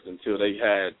lives until they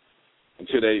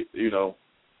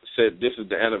said this is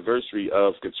the anniversary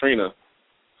of Katrina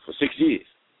for 6 years.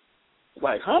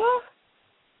 Like, huh?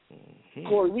 Mm-hmm.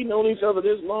 Corey, we known each other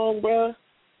this long, bruh?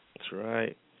 That's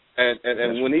right.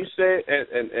 And when he said,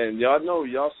 and y'all know,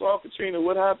 y'all saw Katrina,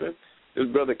 what happened? This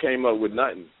brother came up with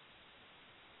nothing.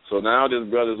 So now this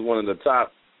brother's one of the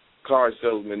top car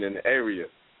salesmen in the area.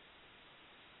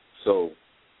 So,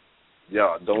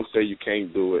 y'all, don't say you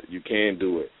can't do it. You can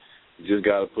do it. You just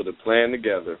got to put a plan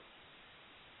together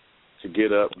to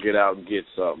get up, get out, and get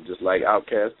something. Just like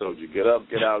Outkast told you, get up,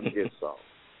 get out, and get something.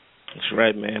 That's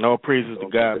right, man. All praises to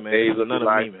God, man. Days of the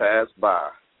life pass by.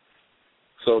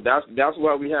 So that's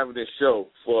why we have this show,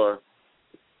 for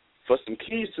some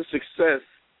keys to success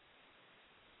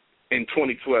in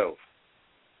 2012.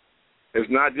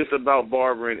 It's not just about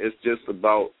barbering. It's just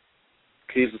about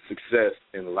keys to success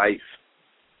in life.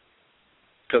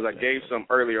 Because I gave some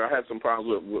earlier. I had some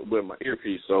problems with my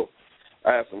earpiece, so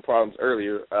I had some problems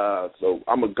earlier. So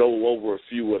I'm going to go over a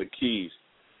few of the keys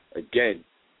again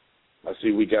I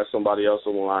see we got somebody else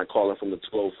on the line calling from the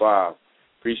 205.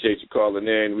 Appreciate you calling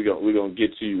in. We're gonna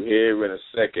get to you here in a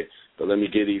second, but let me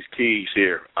get these keys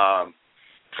here.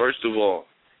 First of all,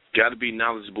 got to be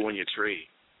knowledgeable in your trade,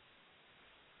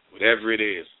 whatever it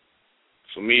is.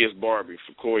 For me, it's Barbie.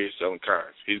 For Corey, it's selling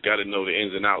cars. He's got to know the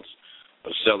ins and outs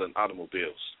of selling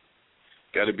automobiles.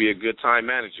 Got to be a good time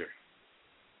manager.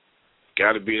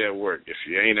 Got to be at work. If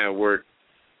you ain't at work,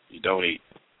 you don't eat.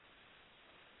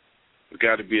 We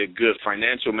got to be a good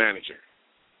financial manager.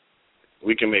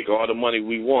 We can make all the money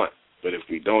we want, but if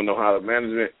we don't know how to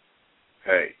manage it,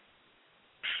 hey,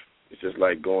 it's just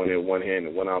like going in one hand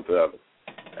and one out the other.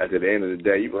 At the end of the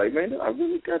day, you're like, man, I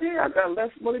really got here. I got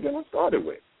less money than I started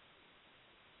with.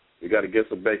 We got to get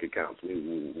some bank accounts.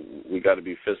 We got to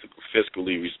be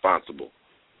fiscally responsible.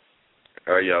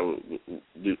 All right, y'all.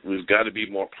 We've got to be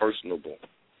more personable.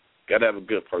 Got to have a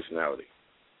good personality.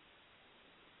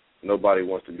 Nobody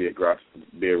wants to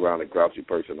be around a grouchy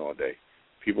person all day.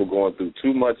 People going through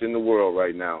too much in the world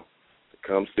right now to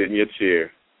come sit in your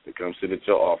chair, to come sit at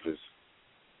your office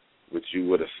with you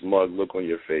with a smug look on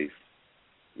your face,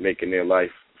 making their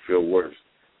life feel worse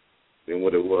than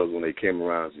what it was when they came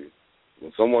around you.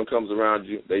 When someone comes around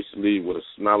you, they should leave with a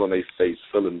smile on their face,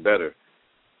 feeling better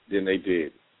than they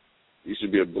did. You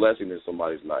should be a blessing in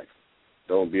somebody's life.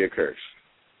 Don't be a curse.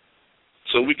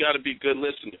 So we got to be good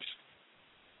listeners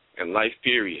in life,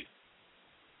 period.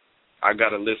 I got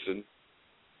to listen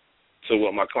to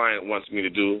what my client wants me to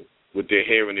do with their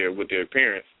hair and with their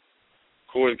appearance.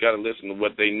 Corey's got to listen to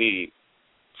what they need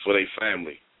for their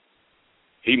family.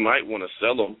 He might want to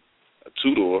sell them a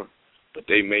two-door, but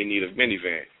they may need a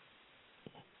minivan.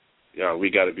 Yeah, we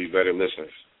got to be better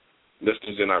listeners.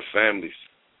 Listeners in our families.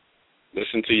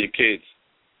 Listen to your kids.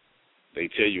 They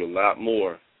tell you a lot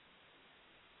more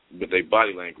with their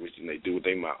body language than they do with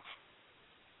their mouth.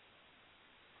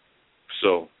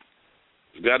 So,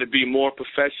 you got to be more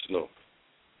professional.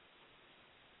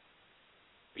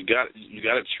 You got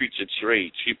to treat your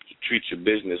trade, treat your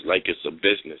business like it's a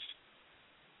business.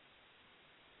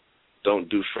 Don't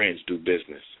do friends, do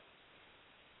business.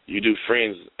 You do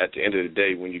friends at the end of the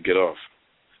day when you get off.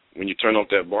 When you turn off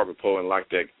that barber pole and lock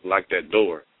that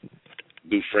door,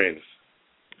 do friends.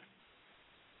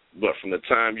 But from the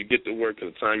time you get to work to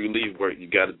the time you leave work, you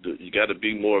got to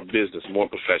be more business, more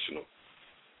professional.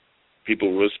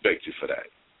 People will respect you for that.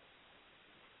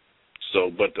 So,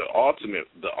 but the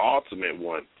ultimate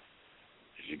one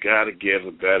is you got to give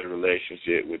a better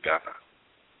relationship with God.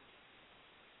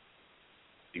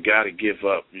 You got to give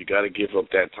up. You got to give up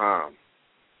that time.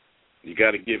 You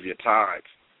got to give your tithes.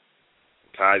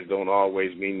 Tithes don't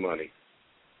always mean money.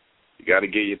 You got to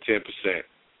get your 10%.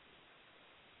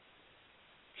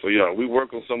 So, we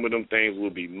work on some of them things. We'll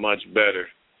be much better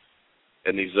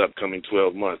in these upcoming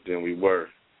 12 months than we were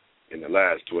in the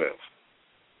last 12.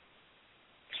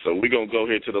 So we're going to go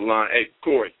here to the line. Hey,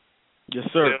 Corey. Yes,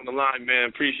 sir. Stay on the line, man.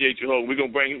 Appreciate you holding. We're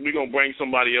gonna bring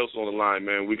somebody else on the line,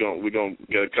 man. We're gonna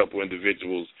get a couple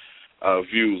individuals'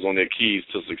 views on their keys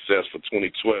to success for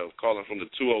 2012. Calling from the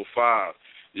 205.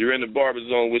 You're in the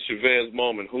BarberZone with Chevez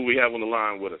Moment. Who we have on the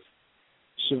line with us?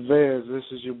 Chevez, this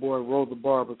is your boy Ro the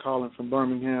Barber calling from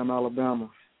Birmingham, Alabama.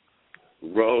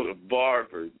 Ro the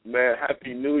Barber, man.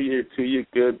 Happy New Year to you,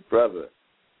 good brother.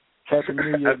 Happy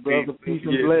New Year, brother. Peace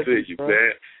and blessings, you,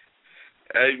 man.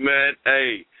 Hey, man.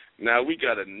 Hey. Now, we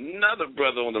got another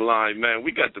brother on the line, man.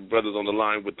 We got the brothers on the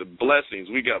line with the blessings.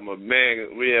 We have my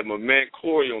man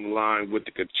Corey on the line with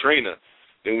the Katrina.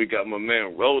 Then we got my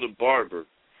man Ro the Barber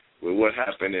with what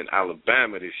happened in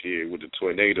Alabama this year with the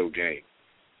tornado game.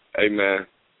 Hey, man,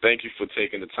 thank you for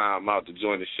taking the time out to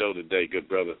join the show today, good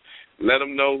brother. Let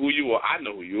them know who you are. I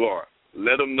know who you are.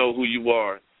 Let them know who you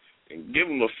are and give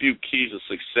them a few keys of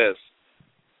success,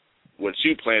 what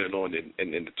you planning on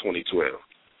in the 2012.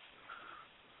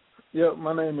 Yep,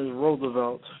 my name is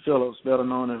Roosevelt Phillips, better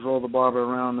known as Ro the Barber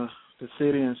around the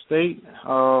city and state.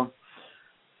 I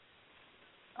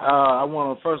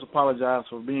want to first apologize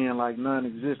for being like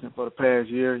non-existent for the past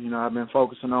year. I've been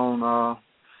focusing on,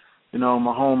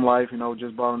 my home life.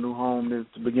 Just bought a new home at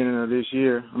the beginning of this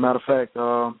year. As a matter of fact,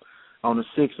 on the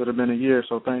 6th, it would have been a year,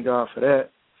 so thank God for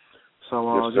that.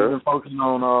 So just been focusing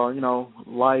on,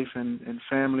 life and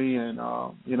family and,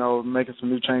 making some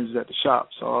new changes at the shop.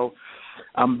 So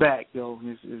I'm back, yo.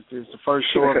 It's the first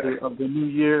show of the new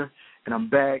year, and I'm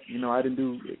back. I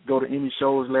didn't go to any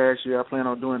shows last year. I plan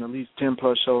on doing at least 10+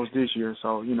 shows this year.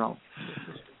 So,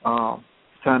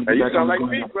 time to get back on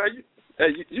the grind.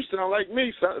 You sound like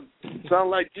me, bro. You sound like me. Sound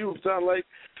like you. Sound like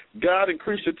God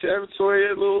increased your territory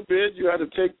a little bit. You had to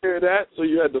take care of that, so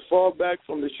you had to fall back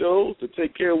from the shows to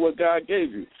take care of what God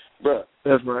gave you. Bruh.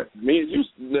 That's right. Me and you,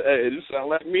 hey, you sound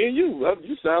like me and you.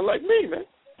 You sound like me, man.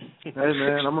 Hey,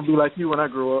 man, I'm going to be like you when I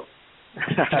grow up.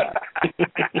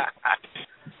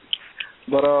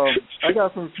 But I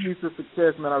got some keys to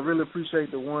success, man. I really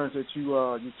appreciate the ones that you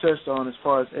touched on as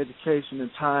far as education and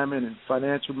timing and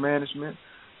financial management,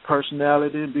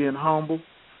 personality, being humble,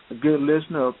 a good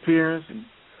listener, appearance, and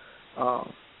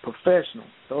professional.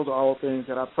 Those are all things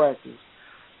that I practice.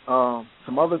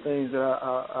 Some other things that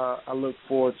I look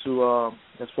forward to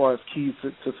as far as keys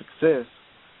to success,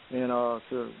 and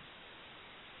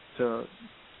to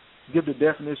give the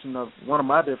definition of one of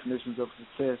my definitions of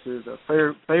success is a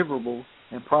favorable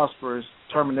and prosperous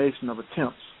termination of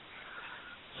attempts.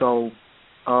 So,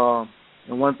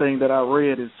 and one thing that I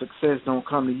read is success don't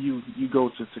come to you, you go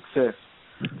to success.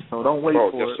 So don't wait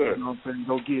for it. Sir. You know what I'm saying?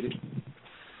 Go get it.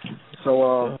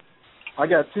 So I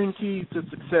got 10 keys to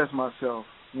success myself.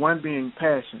 One being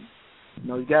passion. You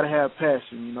know, you got to have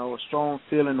passion, you know, a strong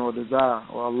feeling or desire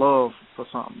or a love for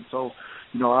something. So,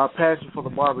 you know, our passion for the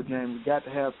barber game, we got to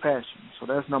have passion. So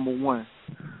that's number one.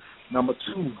 Number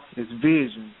two is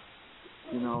vision,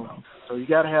 you know. So you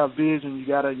got to have vision. You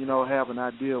got to, you know, have an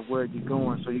idea of where you're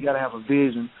going. So you got to have a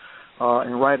vision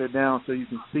and write it down so you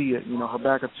can see it. You know,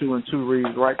 Habakkuk 2:2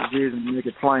 reads, write the vision and make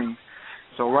it plain.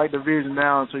 So write the vision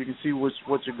down so you can see what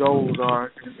your goals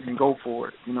are and go for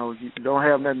it. You know, you don't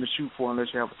have nothing to shoot for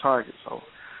unless you have a target. So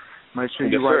make sure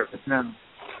you write it down.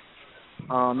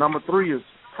 Number three is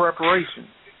preparation.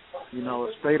 You know,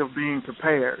 a state of being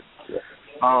prepared.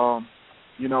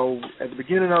 You know, at the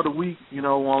beginning of the week, you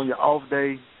know, on your off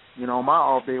day, you know, on my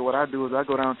off day, what I do is I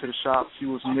go down to the shop, see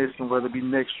what's missing, whether it be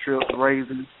neck strips,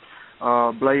 razors,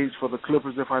 blades for the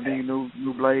clippers if I need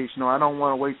new blades. You know, I don't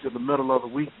want to wait till the middle of the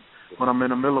week when I'm in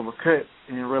the middle of a cut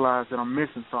and realize that I'm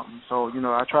missing something. So, you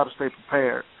know, I try to stay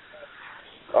prepared.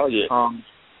 Oh, yeah.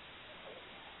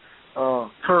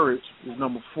 Courage is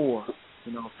number 4.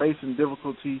 You know, facing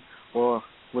difficulty or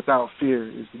without fear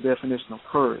is the definition of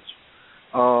courage.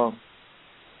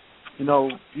 You know,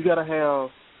 you got to have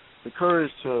the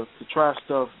courage to try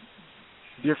stuff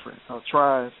different, or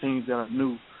try things that are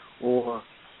new, or,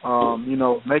 you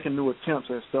know, making new attempts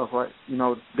at stuff, right? You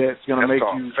know, that's going to make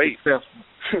you faith. Successful.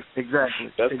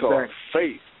 Exactly. That's called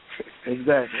faith.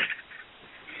 Exactly.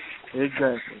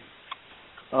 Yes,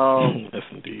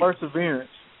 indeed. Perseverance,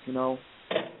 you know,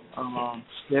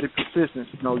 steady persistence.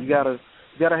 You know, you gotta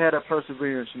have that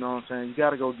perseverance. You know what I'm saying? You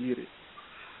gotta go get it.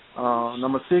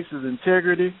 Number 6 is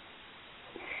integrity,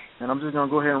 and I'm just gonna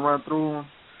go ahead and run through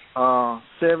them.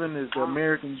 7 is the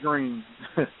American dream,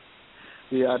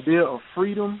 the idea of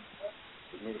freedom,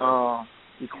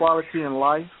 equality in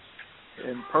life,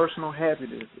 and personal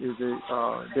happiness is the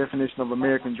definition of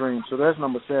American dream. So that's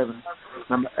number 7.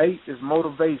 Number 8 is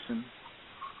motivation.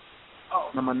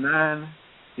 Number 9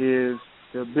 is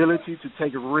the ability to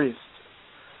take a risk.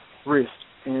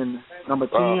 And number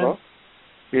 10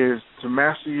 is to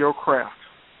master your craft.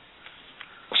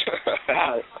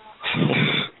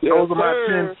 Those are my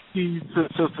 10 keys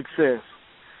to success.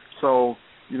 So,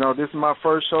 you know, this is my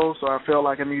first show, so I felt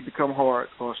like I need to come hard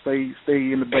or stay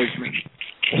in the basement.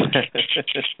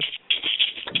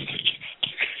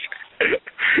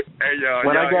 Hey, y'all,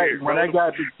 When I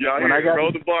got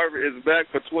the Barber is back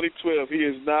for 2012. He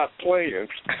is not playing.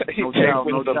 No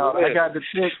doubt. I got the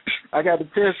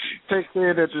text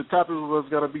saying that the topic was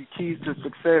going to be keys to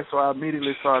success, so I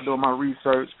immediately started doing my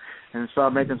research and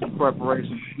started making some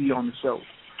preparations to be on the show.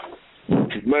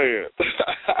 Man.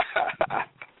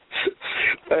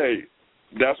 Hey,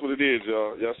 that's what it is,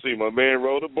 y'all. Y'all see my man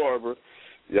Rhoda Barber.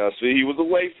 Y'all see he was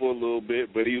away for a little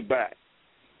bit, but he's back.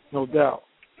 No doubt.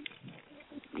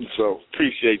 So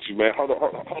appreciate you, man. Hold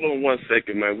on 1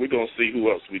 second, man. We're gonna see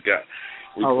who else we got.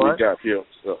 We got here.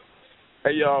 So,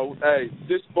 hey y'all,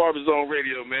 this BarberZone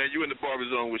Radio, man. You in the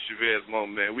BarberZone with Chevez,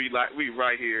 man. We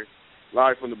right here,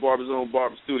 live from the BarberZone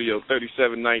Barber Studio,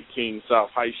 3719 South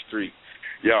High Street.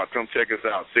 Y'all come check us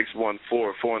out.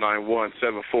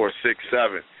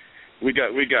 614-491-7467. We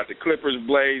got the clippers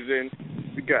blazing.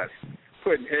 We got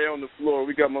putting hair on the floor.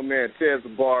 We got my man Tez the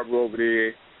Barber over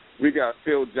there. We got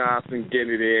Phil Johnson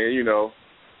getting it in, you know,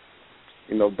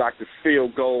 Dr. Phil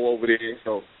Gold over there.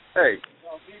 So, hey.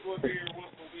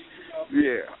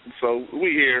 Yeah, so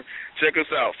we here. Check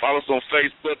us out. Follow us on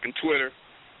Facebook and Twitter.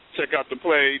 Check out the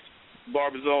page,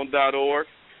 barberzone.org.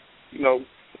 You know,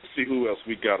 let's see who else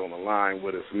we got on the line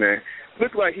with us, man.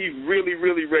 Look like he's really,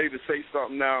 really ready to say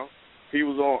something now. He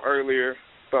was on earlier.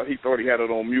 He thought he had it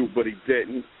on mute, but he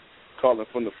didn't. Calling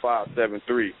from the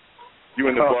 573. You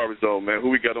in the BarberZone, man. Who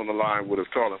we got on the line with us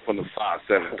calling from the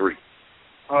 573?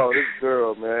 Oh, this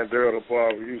girl, man, Daryl the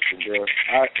Barber Houston, bro.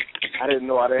 I didn't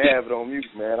know I didn't have it on mute,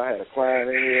 man. I had a client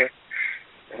in here,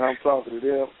 and I'm talking to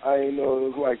them. I didn't know it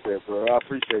was like that, bro. I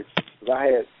appreciate it.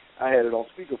 Because I had it on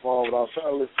speakerphone, but I was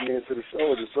trying to listen in to the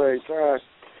show at the same time,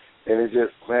 and it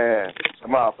just, man,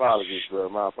 my apologies, bro.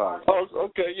 My apologies. Oh,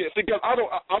 okay, yeah. See, 'cause I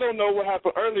don't know what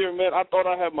happened earlier, man. I thought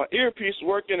I had my earpiece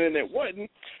working, and it wasn't.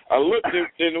 I looked and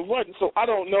it wasn't. So I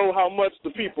don't know how much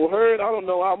the people heard. I don't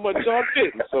know how much y'all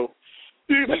didn't. So,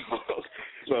 you know.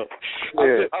 So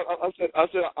yeah. I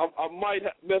said I might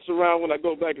mess around when I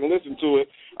go back and listen to it.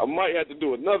 I might have to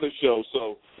do another show.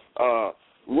 So,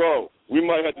 Ro, we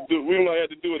might have to do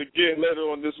it again later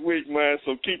on this week, man.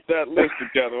 So keep that list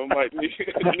together. I might need to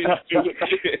do it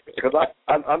again. Because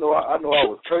I know I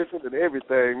was cursing and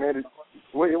everything, man. It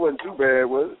wasn't too bad,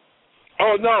 was it?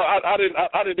 Oh no, I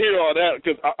didn't hear all that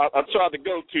because I tried to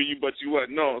go to you, but you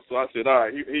wasn't on. So I said, all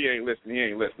right, he ain't listening. He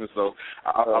ain't listening. So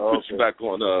I'll put you back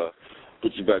on.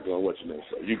 Put you back on what you name.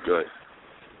 So you good?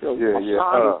 Yeah.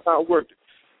 It's not working.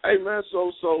 Hey man,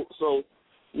 so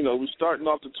you know, we're starting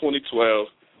off the 2012.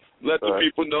 Let the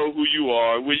people know who you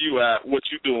are, where you at, what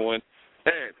you doing,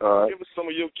 and give us some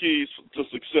of your keys to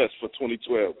success for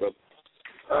 2012, brother.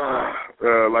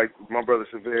 Like my brother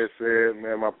Chevez said,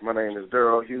 man, my name is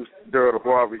Daryl the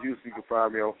Barber Houston. You can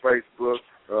find me on Facebook.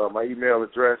 My email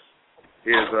address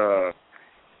is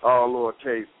all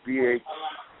lowercase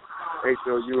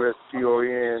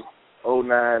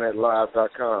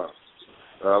BHHOUSTON09@live.com.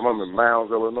 I'm in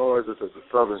Mounds, Illinois. This is the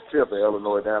southern tip of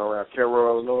Illinois, down around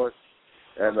Cairo, Illinois.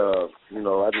 And you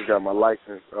know, I just got my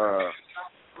license.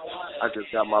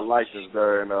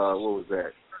 There, and what was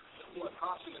that?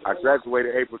 I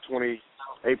graduated April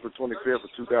 25th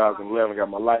of 2011. Got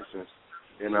my license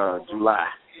in July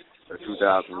of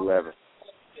 2011.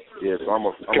 Yeah, so I'm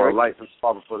a licensed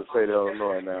barber for the state of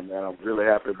Illinois now, man. I'm really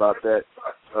happy about that.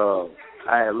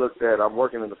 I'm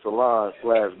working in the salon /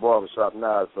 barber shop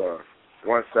now. It's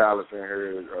one stylist in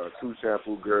here, 2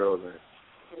 shampoo girls, and,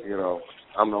 you know,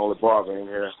 I'm the only barber in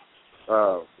here.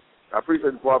 I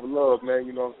appreciate the barber love, man.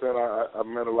 You know what I'm saying? I've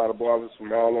met a lot of barbers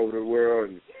from all over the world,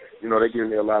 and, you know, they give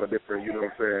me a lot of different, you know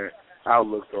what I'm saying,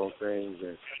 outlooks on things.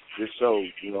 And this show,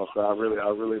 you know, so I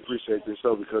really appreciate this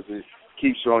show because it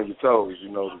keeps you on your toes, you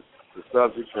know, the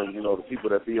subjects and, you know, the people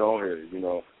that be on here, you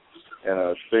know,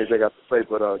 and things they got to say.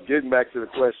 But getting back to the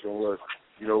question was,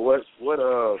 you know, what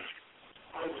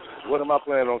am I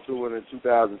planning on doing in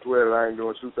 2012 I ain't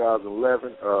doing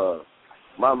 2011?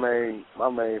 My main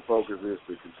focus is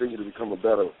to continue to become a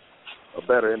better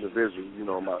individual, you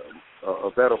know, a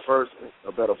better person,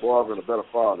 a better barber, and a better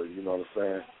father, you know what I'm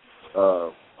saying?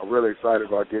 I'm really excited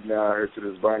about getting down here to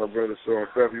this BarberZone show in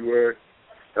February.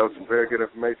 That was some very good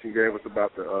information you gave us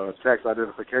about the tax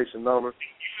identification number.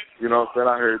 You know what I'm saying?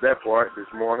 I heard that part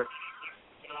this morning.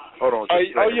 Hold on. So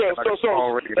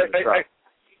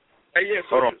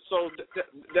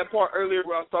that part earlier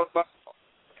where I was talking about,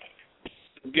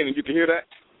 again, you can hear that?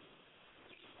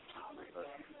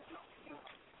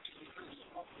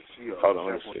 Hold on,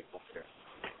 let me see.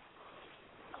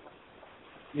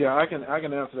 Yeah, I can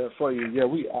answer that for you. Yeah, I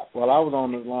was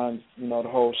on the line, you know, the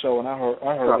whole show, and I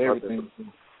heard everything.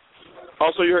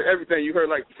 Also, you heard everything. You heard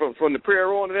like from the prayer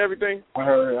on and everything. I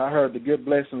heard the good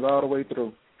blessings all the way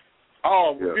through.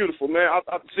 Oh, yeah. Beautiful, man.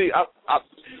 I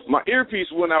my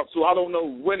earpiece went out, so I don't know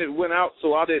when it went out,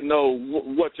 so I didn't know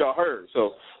what y'all heard.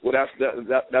 So, well, that's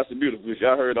a beautiful thing.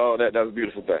 I heard all that. That's a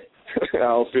beautiful thing. I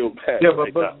don't feel bad. Yeah,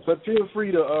 but feel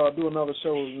free to do another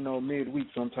show, you know,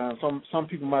 midweek sometime. Some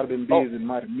people might have been busy and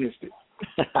might have missed it.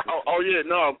 Yeah,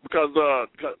 no, because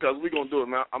we're gonna do it,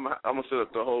 man. I'm gonna set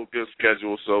up the whole good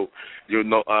schedule, so you'll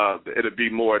know it'll be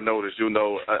more notice. You'll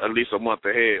know at least a month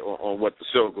ahead on what the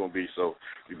show's gonna be, so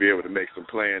you'll be able to make some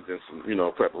plans and some, you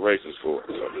know, preparations for it.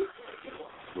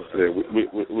 So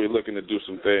we're looking to do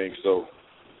some things. So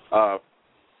for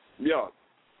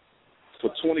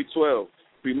 2012,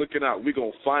 be looking out. We're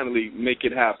gonna finally make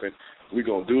it happen. We're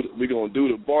gonna do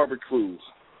the barber cruise.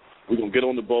 We're gonna get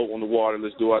on the boat on the water.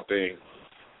 Let's do our thing.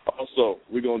 Also,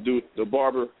 we're going to do the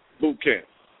barber boot camp.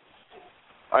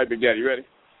 All right, Big Daddy, you ready?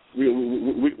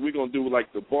 We're going to do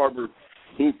like the barber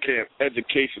boot camp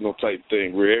educational type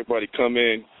thing where everybody come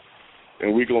in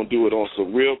and we're going to do it on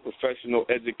some real professional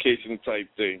education type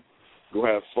thing. We'll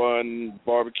have fun,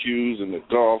 barbecues and the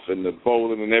golf and the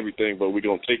bowling and everything, but we're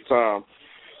going to take time.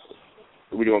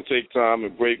 We're going to take time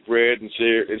and break bread and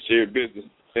share business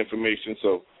information.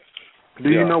 So, do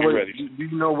you know where you're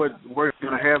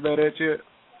going to have that at yet?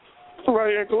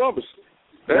 Right here in Columbus.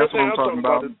 That's what I'm talking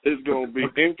about. It's going to be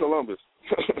in Columbus.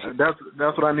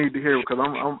 That's what I need to hear because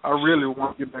I really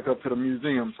want to get back up to the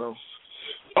museum. So.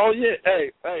 Oh yeah,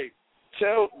 hey,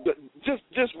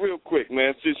 just real quick,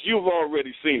 man, since you've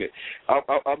already seen it.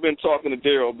 I've been talking to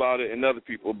Daryl about it and other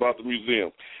people about the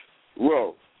museum.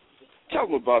 Ro, tell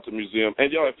them about the museum.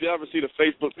 And y'all, if you ever see the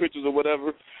Facebook pictures or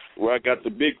whatever, where I got the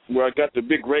big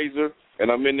razor and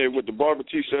I'm in there with the barber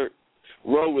T-shirt,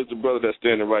 Ro is the brother that's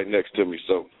standing right next to me.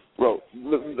 So, Ro,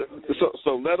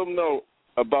 so let them know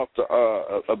about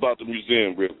the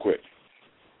museum real quick.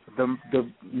 The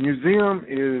museum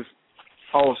is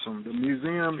awesome. The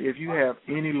museum, if you have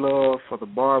any love for the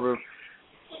barber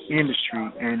industry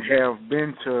and have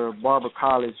been to barber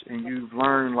college and you've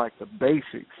learned like the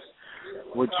basics,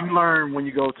 what you learn when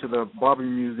you go to the barber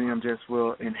museum just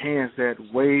will enhance that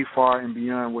way far and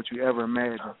beyond what you ever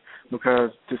imagined.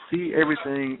 Because to see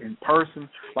everything in person,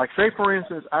 like say for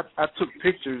instance, I took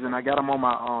pictures and I got them on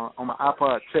my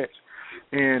iPod Touch,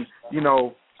 and you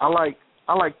know I like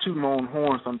tooting my own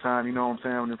horn sometimes. You know what I'm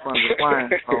saying, in front of the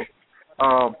client.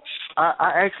 So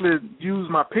I actually use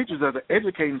my pictures as an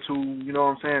educating tool. You know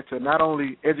what I'm saying, to not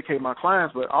only educate my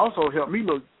clients but also help me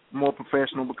look more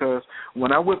professional. Because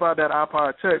when I whip out that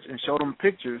iPod Touch and show them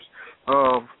pictures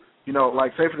of, you know,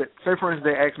 like say for instance,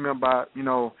 they ask me about, you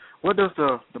know, what does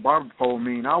the barber pole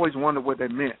mean? I always wondered what that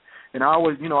meant. And I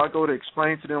always, you know, I go to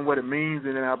explain to them what it means,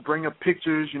 and then I bring up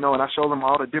pictures, you know, and I show them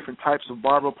all the different types of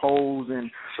barber poles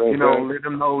and, you know, let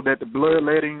them know that the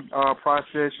bloodletting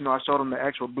process, you know, I show them the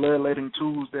actual bloodletting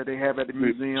tools that they have at the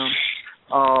museum,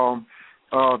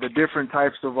 the different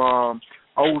types of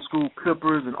old school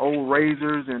clippers and old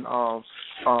razors and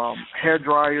hair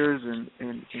dryers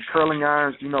and curling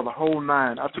irons, you know, the whole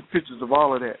nine. I took pictures of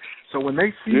all of that. So when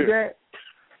they see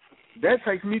that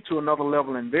takes me to another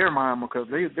level in their mind, because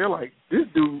they're like, this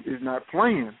dude is not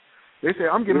playing. They say,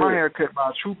 I'm getting my hair cut by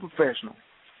a true professional.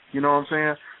 You know what I'm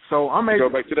saying? So I'm able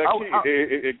go back to that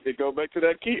key. It go back to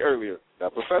that key earlier,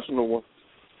 that professional one.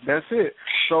 That's it.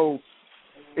 So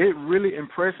it really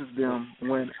impresses them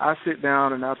when I sit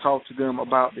down and I talk to them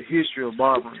about the history of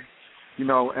barbering. You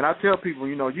know, and I tell people,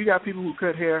 you know, you got people who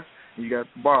cut hair and you got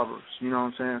barbers. You know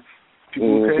what I'm saying?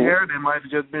 People who cut hair, they might have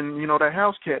just been, you know, that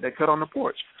house cat that cut on the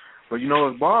porch. But, you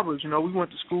know, as barbers, you know, we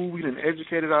went to school, we done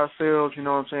educated ourselves, you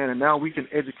know what I'm saying, and now we can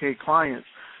educate clients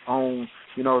on,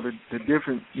 you know, the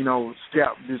different, you know,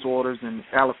 scalp disorders and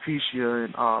alopecia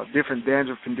and different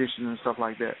dandruff conditions and stuff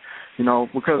like that, you know,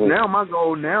 because now my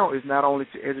goal now is not only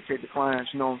to educate the clients,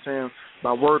 you know what I'm saying,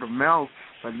 by word of mouth,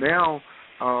 but now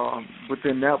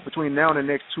between now and the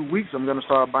next 2 weeks, I'm going to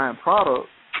start buying products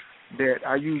that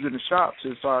I use in the shop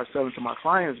to start selling to my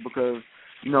clients, because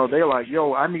you know, they're like,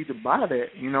 yo, I need to buy that.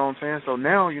 You know what I'm saying? So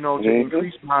now, you know, to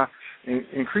increase my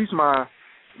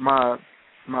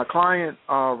client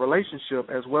relationship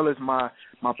as well as my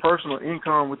personal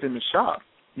income within the shop,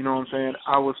 you know what I'm saying,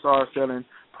 I will start selling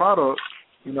products,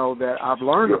 you know, that I've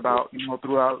learned about, you know,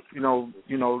 throughout, you know,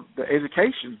 the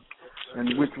education,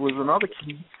 and which was another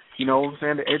key, you know what I'm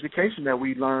saying, the education that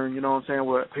we learn, you know what I'm saying,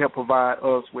 will help provide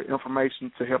us with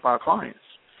information to help our clients.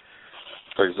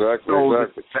 Exactly.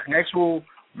 The actual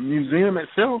museum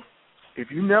itself, if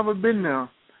you've never been there,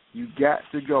 you got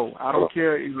to go. I don't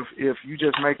care if you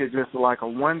just make it just like a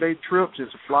one-day trip,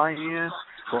 just fly in,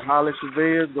 go holler at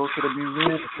Chevez, go to the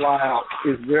museum, fly out.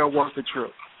 It's well worth the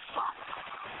trip.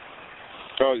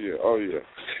 Oh yeah.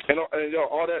 And y'all,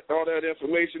 all that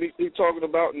information he talking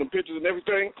about and the pictures and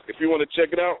everything, if you want to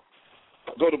check it out,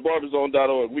 go to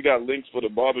BarberZone.org. We got links for the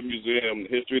Barber Museum, the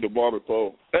history of the barber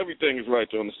pole. Everything is right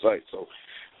there on the site. So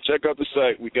check out the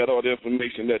site. We got all the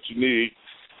information that you need.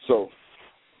 So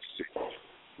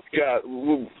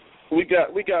we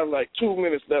got like 2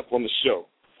 minutes left on the show.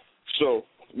 So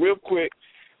real quick,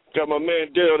 got my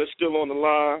man Daryl that's still on the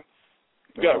line.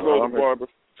 Got Ro the Barber.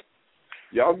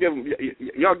 Y'all give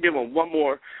him one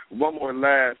more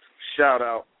last shout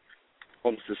out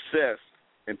on success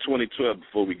in 2012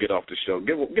 before we get off the show.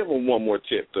 Give him one more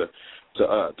tip to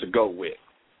go with.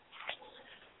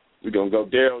 We're gonna go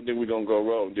Daryl, then we're gonna go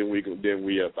Ro, then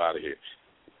we up out of here.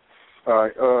 All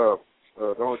right.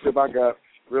 The only tip I got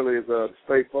really is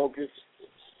stay focused,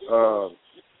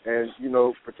 and you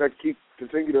know,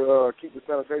 continue to keep the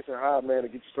sanitation high, man,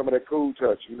 and get you some of that cool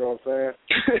touch. You know what I'm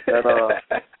saying?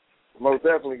 And most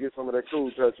definitely get some of that cool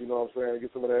touch. You know what I'm saying?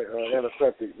 Get some of that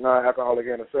antiseptic, non-alcoholic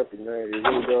antiseptic, man. It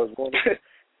really does wonders.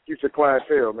 Keeps your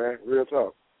clientele, man. Real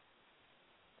talk.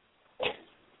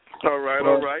 All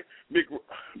right. Big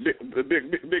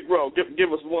Ro,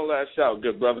 give us one last shout,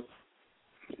 good brother.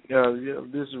 Yeah,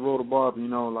 this is Ro the Barber, you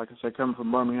know, like I said, coming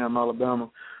from Birmingham,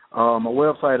 Alabama. My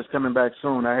website is coming back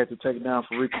soon. I had to take it down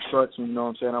for reconstruction, you know what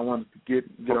I'm saying? I wanted to get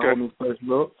a whole new fresh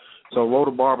look. So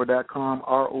rothebarber.com,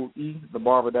 ROE,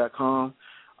 thebarber.com,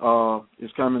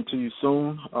 is coming to you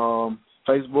soon.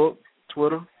 Facebook,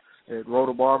 Twitter, at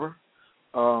Roto Barber.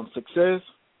 Success,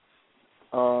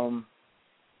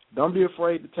 don't be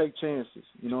afraid to take chances.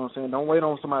 You know what I'm saying? Don't wait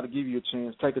on somebody to give you a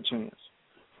chance. Take a chance.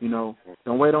 You know,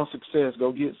 don't wait on success.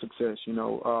 Go get success. You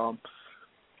know,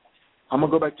 I'm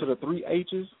going to go back to the 3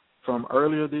 H's from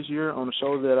earlier this year on the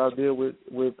show that I did with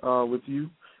you,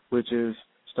 which is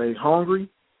stay hungry,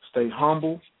 stay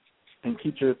humble, and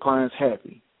keep your clients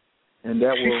happy. And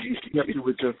that will help you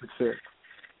with your success.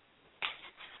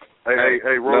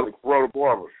 Hey, Roto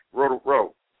Barber.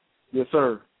 Roto. Yes,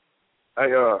 sir.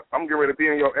 Hey, I'm getting ready to be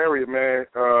in your area, man,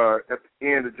 at the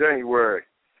end of January.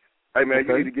 Hey, man,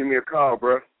 You need to give me a call,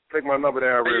 bro. Take my number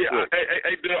down real quick.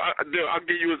 Hey, Bill, I'll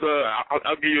give you his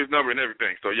number and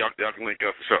everything, so y'all can link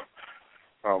up for sure.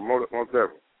 Most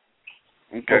definitely.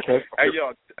 Okay. Hey,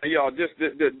 y'all, this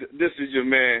is your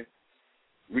man.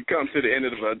 We come to the end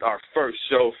of our first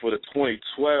show for the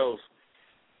 2012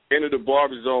 End of the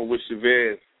BarberZone with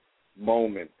Chevez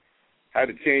moment. I had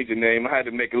to change the name. I had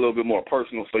to make it a little bit more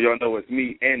personal so y'all know it's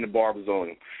me and the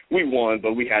BarberZone. We won,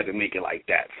 but we had to make it like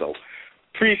that. So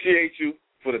appreciate you.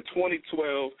 For the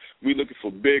 2012, we looking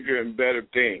for bigger and better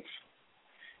things.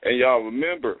 And y'all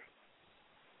remember,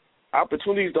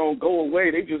 opportunities don't go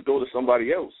away. They just go to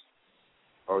somebody else.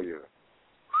 Oh, yeah.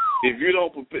 If you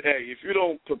don't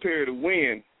prepare to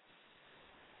win,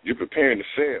 you're preparing to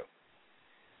fail.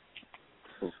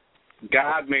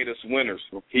 God made us winners.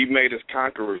 He made us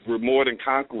conquerors. We're more than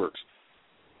conquerors.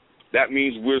 That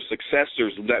means we're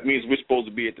successors. That means we're supposed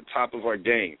to be at the top of our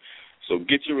game. So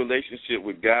get your relationship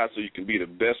with God so you can be the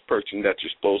best person that you're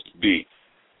supposed to be.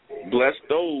 Bless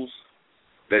those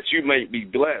that you may be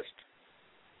blessed.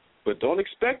 But don't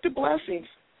expect the blessings.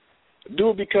 Do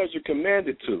it because you're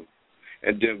commanded to.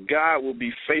 And then God will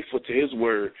be faithful to his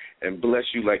word and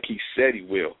bless you like he said he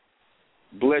will.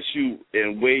 Bless you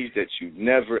in ways that you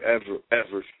never, ever,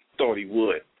 ever thought he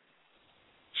would.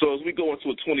 So as we go into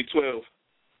a 2012,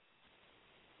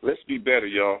 let's be better,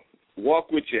 y'all.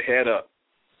 Walk with your head up.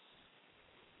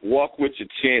 Walk with your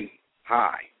chin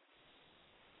high.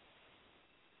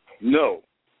 Know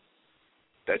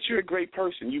that you're a great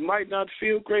person. You might not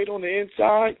feel great on the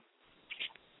inside,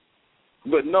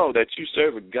 but know that you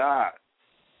serve a God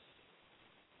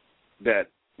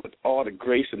that with all the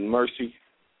grace and mercy,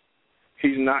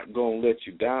 he's not going to let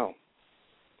you down.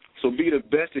 So be the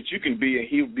best that you can be, and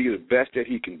he'll be the best that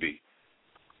he can be.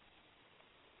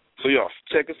 So, y'all,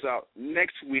 check us out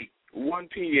next week, 1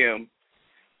 p.m.,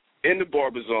 in the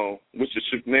BarberZone, which is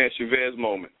man Chevez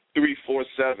moment,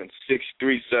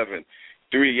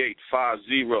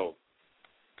 347-637-3850.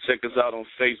 Check us out on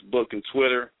Facebook and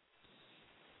Twitter.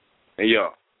 And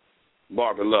y'all,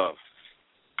 Barber love.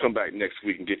 Come back next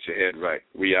week and get your head right.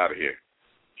 We out of here.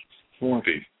 Yeah.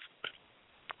 Peace.